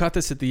don't know if you caught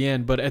this at the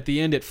end, but at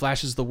the end it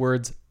flashes the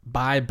words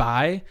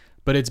bye,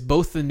 but it's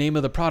both the name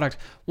of the product.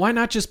 Why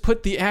not just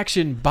put the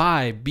action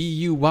buy,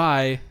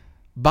 B-U-Y,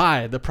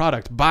 buy the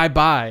product,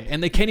 bye,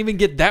 and they can't even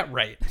get that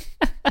right.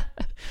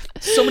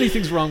 So many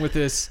things wrong with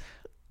this.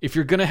 If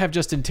you're going to have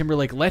Justin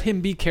Timberlake, let him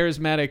be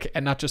charismatic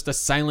and not just a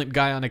silent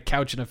guy on a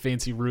couch in a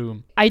fancy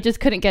room. I just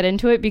couldn't get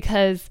into it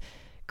because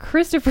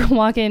Christopher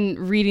Walken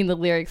reading the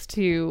lyrics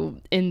to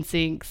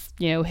NSYNC's,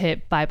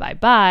 hit Bye Bye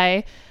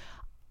Bye.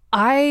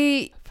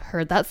 I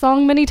heard that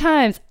song many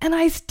times, and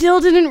I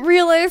still didn't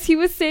realize he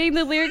was saying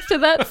the lyrics to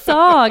that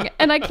song.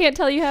 And I can't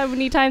tell you how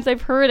many times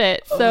I've heard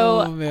it.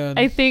 So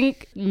I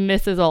think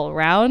misses all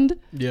around.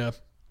 Yeah.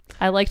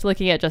 I liked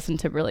looking at Justin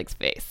Timberlake's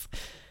face.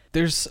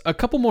 There's a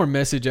couple more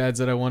message ads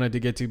that I wanted to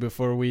get to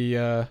before we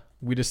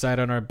decide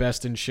on our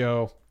best in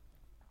show.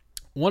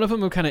 One of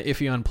them I'm kind of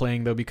iffy on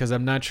playing, though, because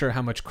I'm not sure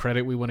how much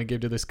credit we want to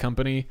give to this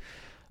company.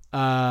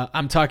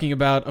 I'm talking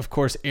about, of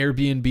course,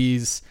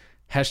 Airbnb's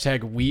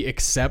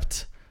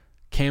 #WeAccept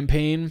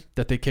campaign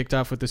that they kicked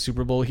off with the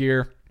Super Bowl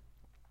here.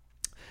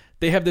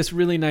 They have this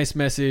really nice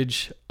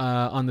message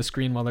on the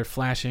screen while they're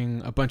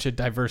flashing a bunch of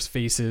diverse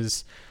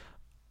faces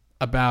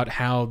about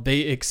how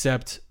they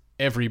accept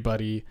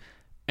everybody.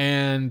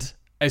 And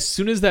as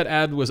soon as that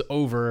ad was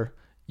over,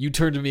 you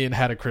turned to me and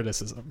had a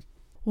criticism.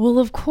 Well,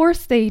 of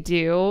course they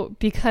do,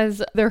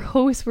 because their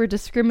hosts were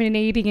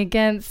discriminating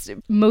against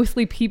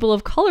mostly people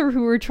of color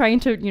who were trying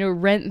to,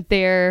 rent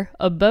their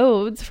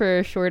abodes for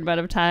a short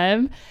amount of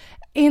time,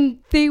 and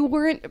they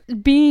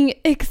weren't being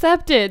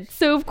accepted.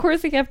 So, of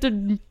course, they have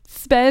to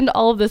spend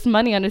all of this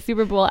money on a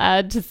Super Bowl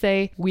ad to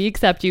say, we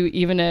accept you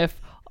even if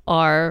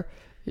our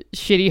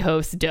shitty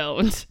hosts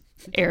don't.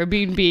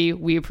 Airbnb,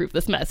 we approve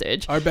this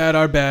message. Our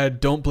bad.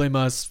 Don't blame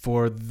us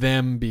for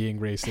them being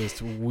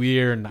racist.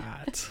 We're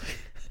not.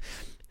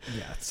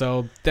 Yeah,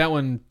 so that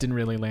one didn't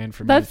really land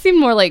for me. That seemed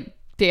more like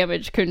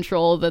damage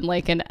control than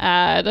like an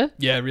ad.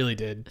 Yeah, it really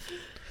did.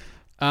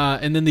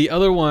 And then the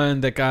other one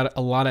that got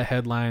a lot of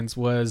headlines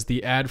was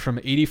the ad from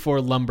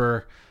 84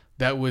 Lumber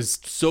that was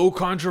so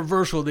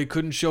controversial they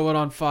couldn't show it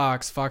on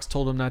Fox. Fox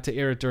told them not to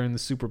air it during the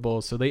Super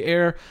Bowl. So they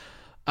air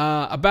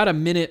about a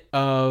minute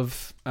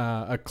of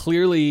a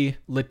clearly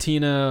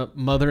Latina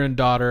mother and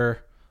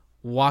daughter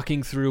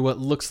walking through what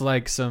looks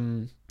like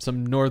some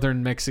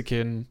northern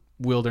Mexican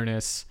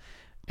wilderness,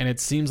 and it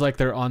seems like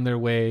they're on their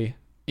way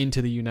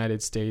into the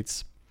United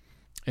States.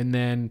 And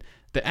then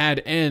the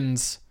ad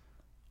ends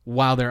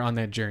while they're on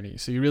that journey,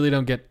 so you really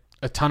don't get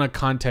a ton of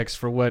context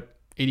for what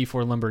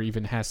 84 Lumber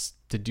even has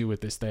to do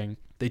with this thing.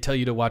 They tell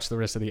you to watch the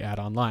rest of the ad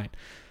online.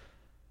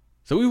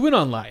 So we went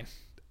online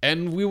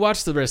and we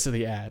watched the rest of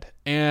the ad,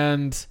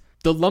 and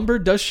the lumber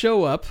does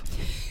show up.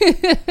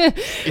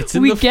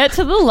 We get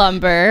to the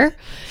lumber.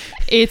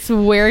 It's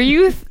where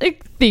you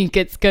think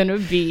it's going to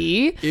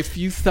be. If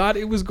you thought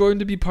it was going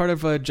to be part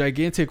of a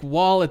gigantic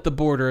wall at the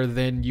border,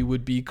 then you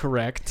would be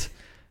correct.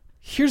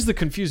 Here's the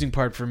confusing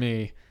part for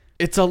me.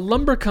 It's a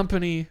lumber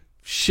company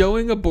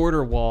showing a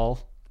border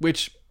wall,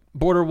 which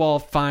border wall,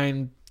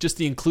 fine. Just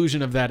the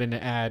inclusion of that in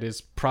the ad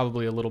is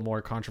probably a little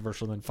more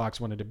controversial than Fox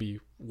wanted to be,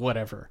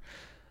 whatever.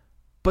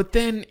 But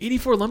then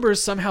 84 Lumber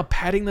is somehow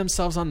patting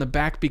themselves on the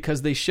back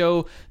because they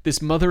show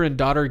this mother and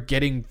daughter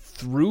getting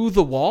through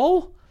the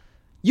wall?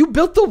 You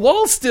built the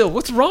wall still.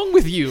 What's wrong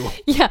with you?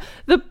 Yeah.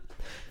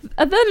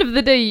 At the end of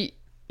the day,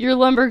 your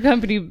lumber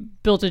company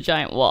built a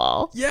giant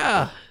wall.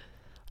 Yeah.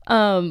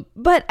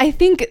 But I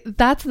think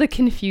that's the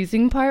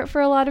confusing part for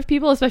a lot of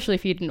people, especially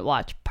if you didn't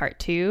watch part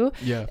 2.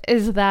 Yeah.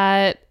 Is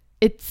that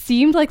it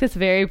seemed like this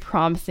very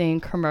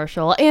promising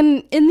commercial.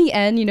 And in the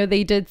end,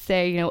 they did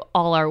say,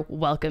 all are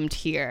welcomed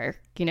here,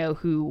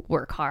 who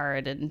work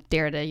hard and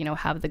dare to,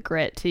 have the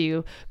grit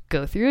to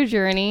go through a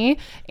journey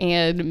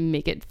and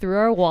make it through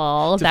our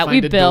wall that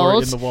we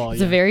built.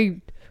 It's a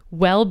very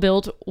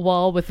well-built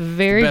wall with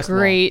very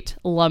great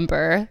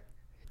lumber.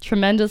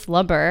 Tremendous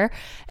lumber.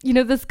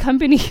 This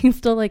company is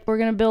still like, we're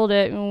going to build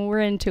it and we're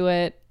into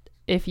it.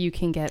 If you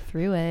can get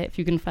through it, if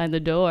you can find the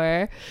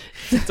door.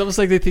 It's almost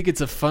like they think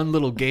it's a fun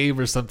little game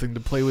or something to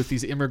play with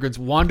these immigrants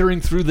wandering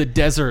through the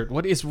desert.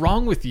 What is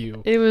wrong with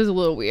you? It was a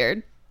little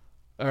weird.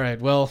 All right,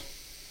 well,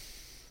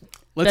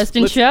 Best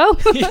in show?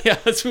 Yeah,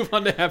 let's move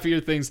on to happier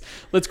things.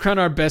 Let's crown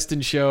our best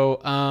in show.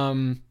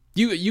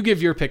 You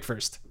give your pick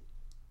first.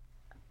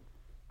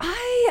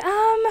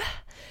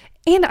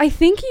 And I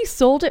think you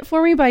sold it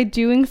for me by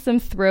doing some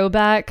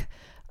throwback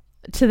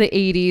to the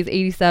 80s,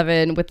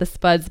 87 with the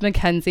Spuds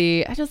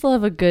MacKenzie. I just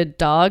love a good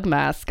dog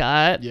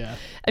mascot. Yeah.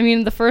 I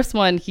mean, the first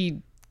one,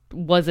 he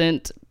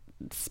wasn't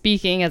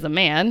speaking as a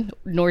man,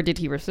 nor did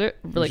he refer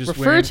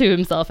to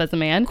himself as a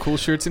man. Cool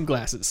shirts and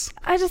glasses.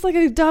 I just like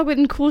a dog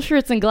with cool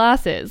shirts and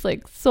glasses,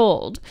 like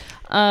sold.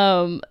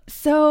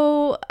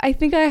 So I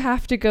think I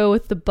have to go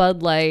with the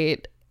Bud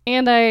Light,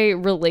 and I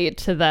relate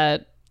to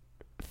that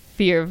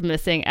fear of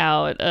missing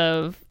out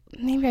of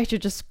maybe I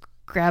should just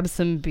grab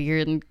some beer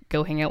and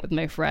go hang out with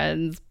my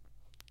friends.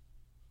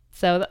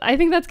 So I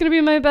think that's going to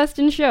be my best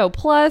in show.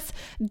 Plus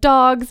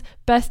dogs,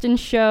 best in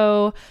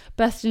show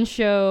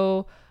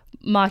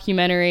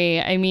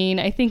mockumentary. I mean,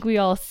 I think we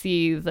all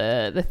see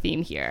the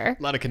theme here.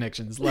 A lot of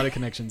connections.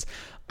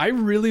 I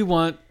really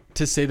want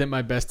to say that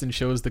my best in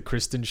show is the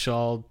Kristen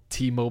Schaal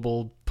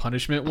T-Mobile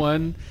punishment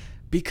one,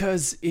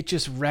 because it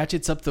just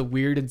ratchets up the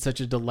weird in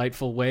such a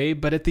delightful way.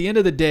 But at the end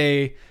of the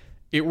day,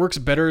 it works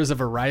better as a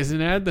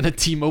Verizon ad than a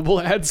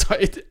T-Mobile ad, so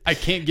I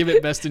can't give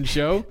it best in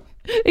show.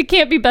 It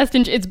can't be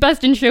it's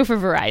best in show for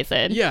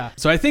Verizon. Yeah,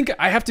 so I think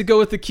I have to go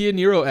with the Kia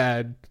Niro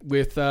ad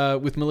with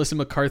Melissa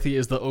McCarthy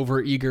as the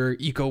overeager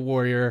eco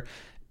warrior.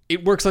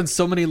 It works on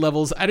so many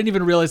levels. I didn't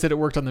even realize that it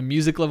worked on the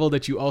music level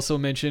that you also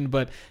mentioned,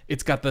 but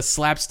it's got the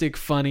slapstick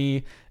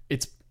funny.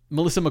 It's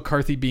Melissa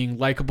McCarthy being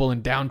likable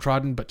and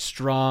downtrodden but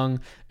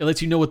strong. It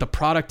lets you know what the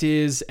product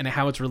is and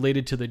how it's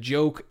related to the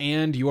joke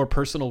and your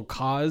personal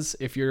cause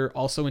if you're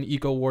also an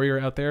eco warrior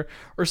out there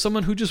or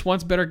someone who just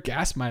wants better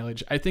gas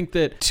mileage. I think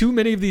that too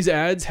many of these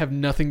ads have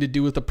nothing to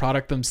do with the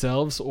product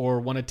themselves or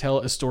want to tell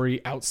a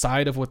story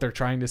outside of what they're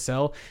trying to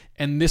sell.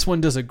 And this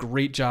one does a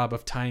great job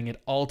of tying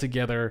it all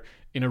together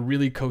in a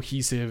really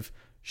cohesive,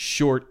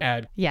 short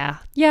ad. Yeah,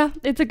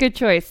 it's a good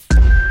choice.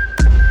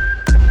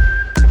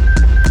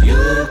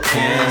 You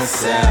can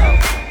sell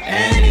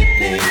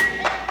anything.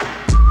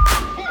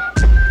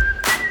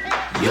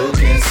 You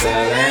can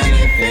sell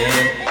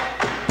anything.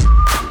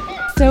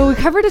 So we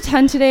covered a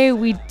ton today.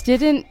 We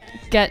didn't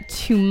get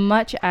too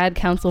much ad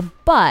counsel,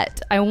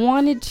 but I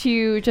wanted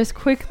to just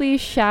quickly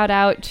shout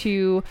out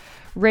to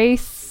Ray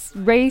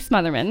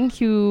Smotherman,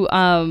 who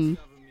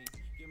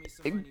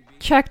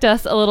checked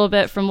us a little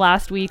bit from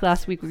last week.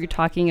 Last week we were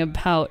talking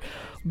about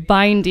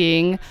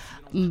binding,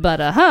 but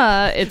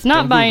it's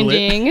not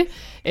binding.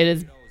 It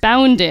is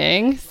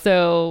bounding,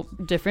 so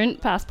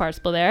different past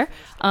participle there.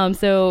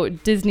 So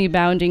Disney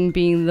bounding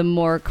being the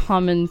more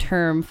common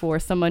term for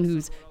someone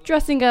who's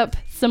dressing up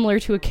similar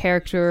to a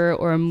character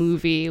or a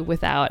movie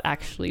without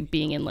actually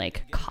being in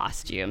like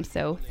costume.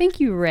 So thank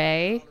you,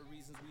 Ray.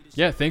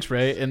 Yeah, thanks,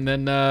 Ray. And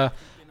then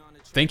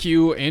thank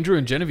you, Andrew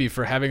and Genevieve,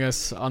 for having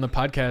us on the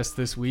podcast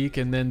this week.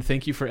 And then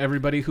thank you for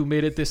everybody who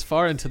made it this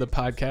far into the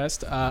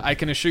podcast. I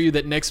can assure you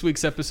that next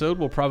week's episode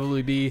will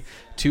probably be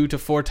 2 to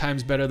 4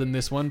 times better than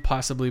this one,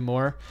 possibly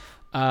more.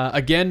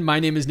 Again, my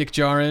name is Nick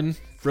Jarin.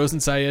 Rosen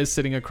Saez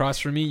sitting across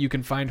from me. You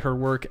can find her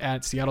work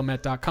at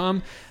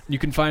seattlemet.com. You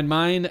can find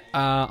mine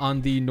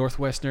on the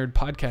Northwest Nerd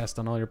podcast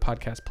on all your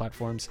podcast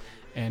platforms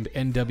and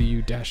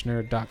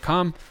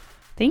nw-nerd.com.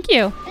 Thank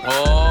you.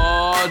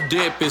 Oh,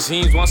 dip. It's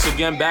Heems once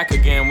again back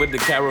again with the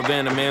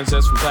caravan of man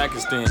from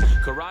Pakistan.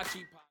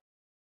 Karachi.